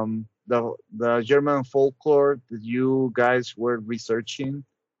German folklore that you guys were researching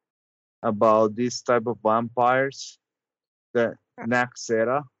about this type of vampires, the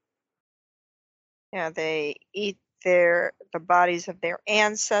Naxera? Yeah, they eat the bodies of their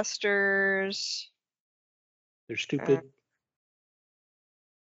ancestors. They're stupid,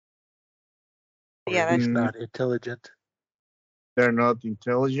 or Yeah, at least Mm, not intelligent. they're not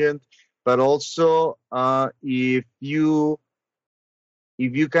intelligent, but also if you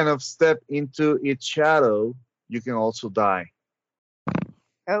kind of step into its shadow, you can also die.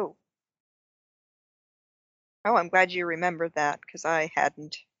 oh. Oh, I'm glad you remembered that because I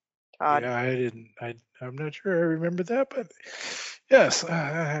hadn't, Todd. Yeah, I didn't. I'm not sure I remember that, but yes,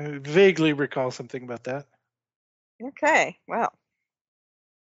 I vaguely recall something about that. Okay, well,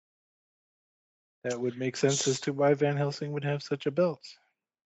 That would make sense as to why Van Helsing would have such a belt.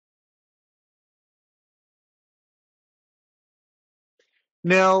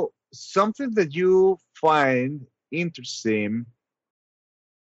 Now, something that you find interesting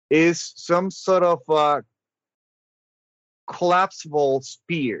is some sort of collapsible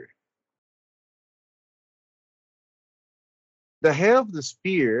spear. The head of the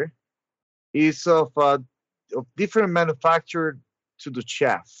spear is of different manufacture to the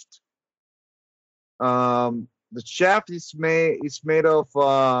shaft. The shaft is made of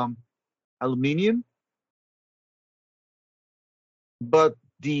aluminium, but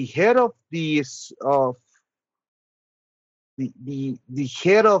the head of the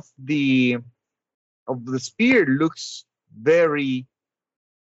head of the spear looks very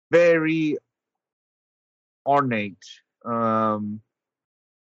very ornate.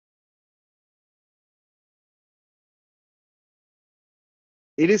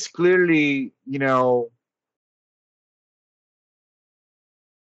 It is clearly,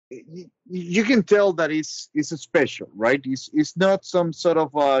 you can tell that it's a special, right? It's not some sort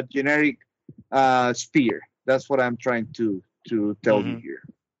of a generic spear. That's what I'm trying to tell you Mm-hmm. here.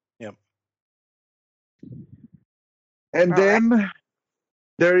 Yep. And all right. then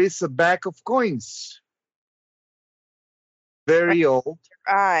there is a bag of coins, Right. very old.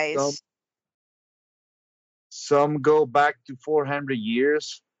 Some Eyes. some go back to 400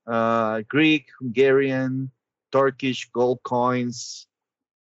 years. Greek, Hungarian, Turkish gold coins.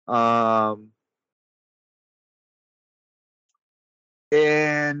 Um,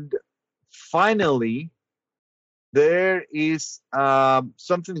 and finally, there is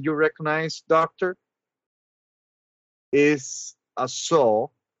something you recognize, Doctor, is a saw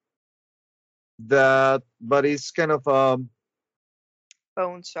but it's kind of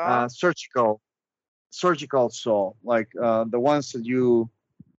Bone saw. surgical saw, like the ones that you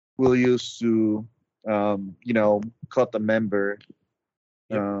will use to, cut a member,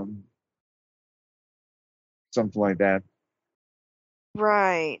 Yep. um, something like that.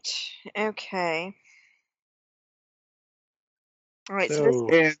 Right. Okay. All right. So this So,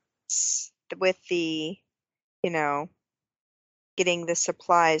 And is with the, you know, getting the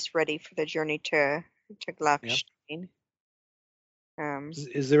supplies ready for the journey to yep. Gluckstein.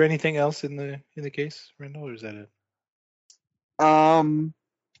 Is there anything else in the case, Randall, or is that it? um,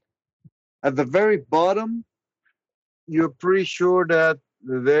 at the very bottom, you're pretty sure that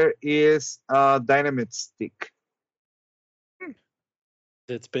there is a dynamite stick.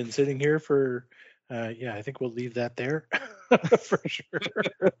 That's been sitting here for. Yeah, I think we'll leave that there for sure.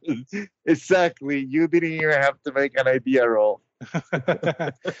 Exactly. You didn't even have to make an idea roll.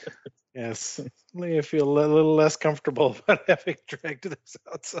 Yes, only I feel a little less comfortable about having dragged this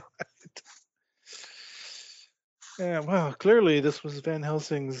outside. Yeah, well, clearly this was Van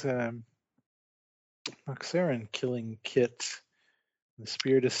Helsing's Noxeron killing kit. The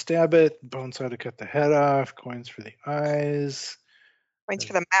spear to stab it, bone saw to cut the head off, coins for the eyes. Points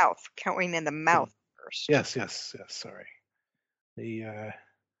for the mouth. Counting in the mouth first. Yes. Sorry. The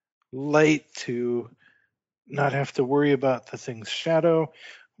light to not have to worry about the thing's shadow.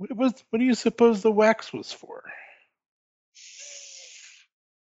 What do you suppose the wax was for?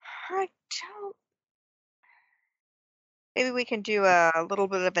 I don't. Maybe we can do a little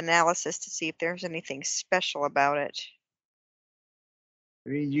bit of analysis to see if there's anything special about it. I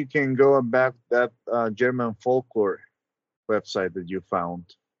mean, you can go back that German folklore website that you found.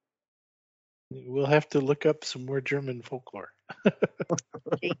 We'll have to look up some more German folklore.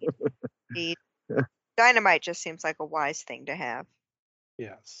 The dynamite just seems like a wise thing to have.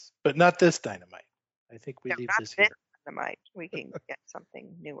 Yes, but not this dynamite. I think we No, leave not this this here. dynamite. We can get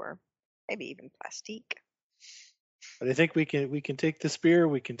something newer, maybe even plastique. But I think we can take the spear,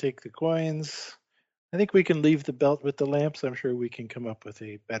 we can take the coins. I think we can leave the belt with the lamps. I'm sure we can come up with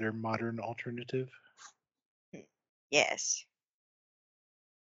a better modern alternative. Yes.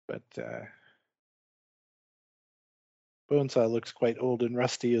 But Bonesaw looks quite old and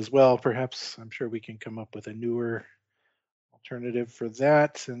rusty as well. Perhaps I'm sure we can come up with a newer alternative for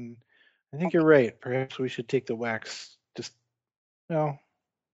that. And I think you're right. Perhaps we should take the wax well,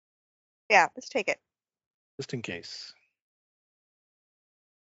 Yeah, let's take it. just in case.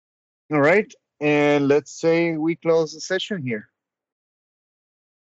 All right. And let's say we close the session here.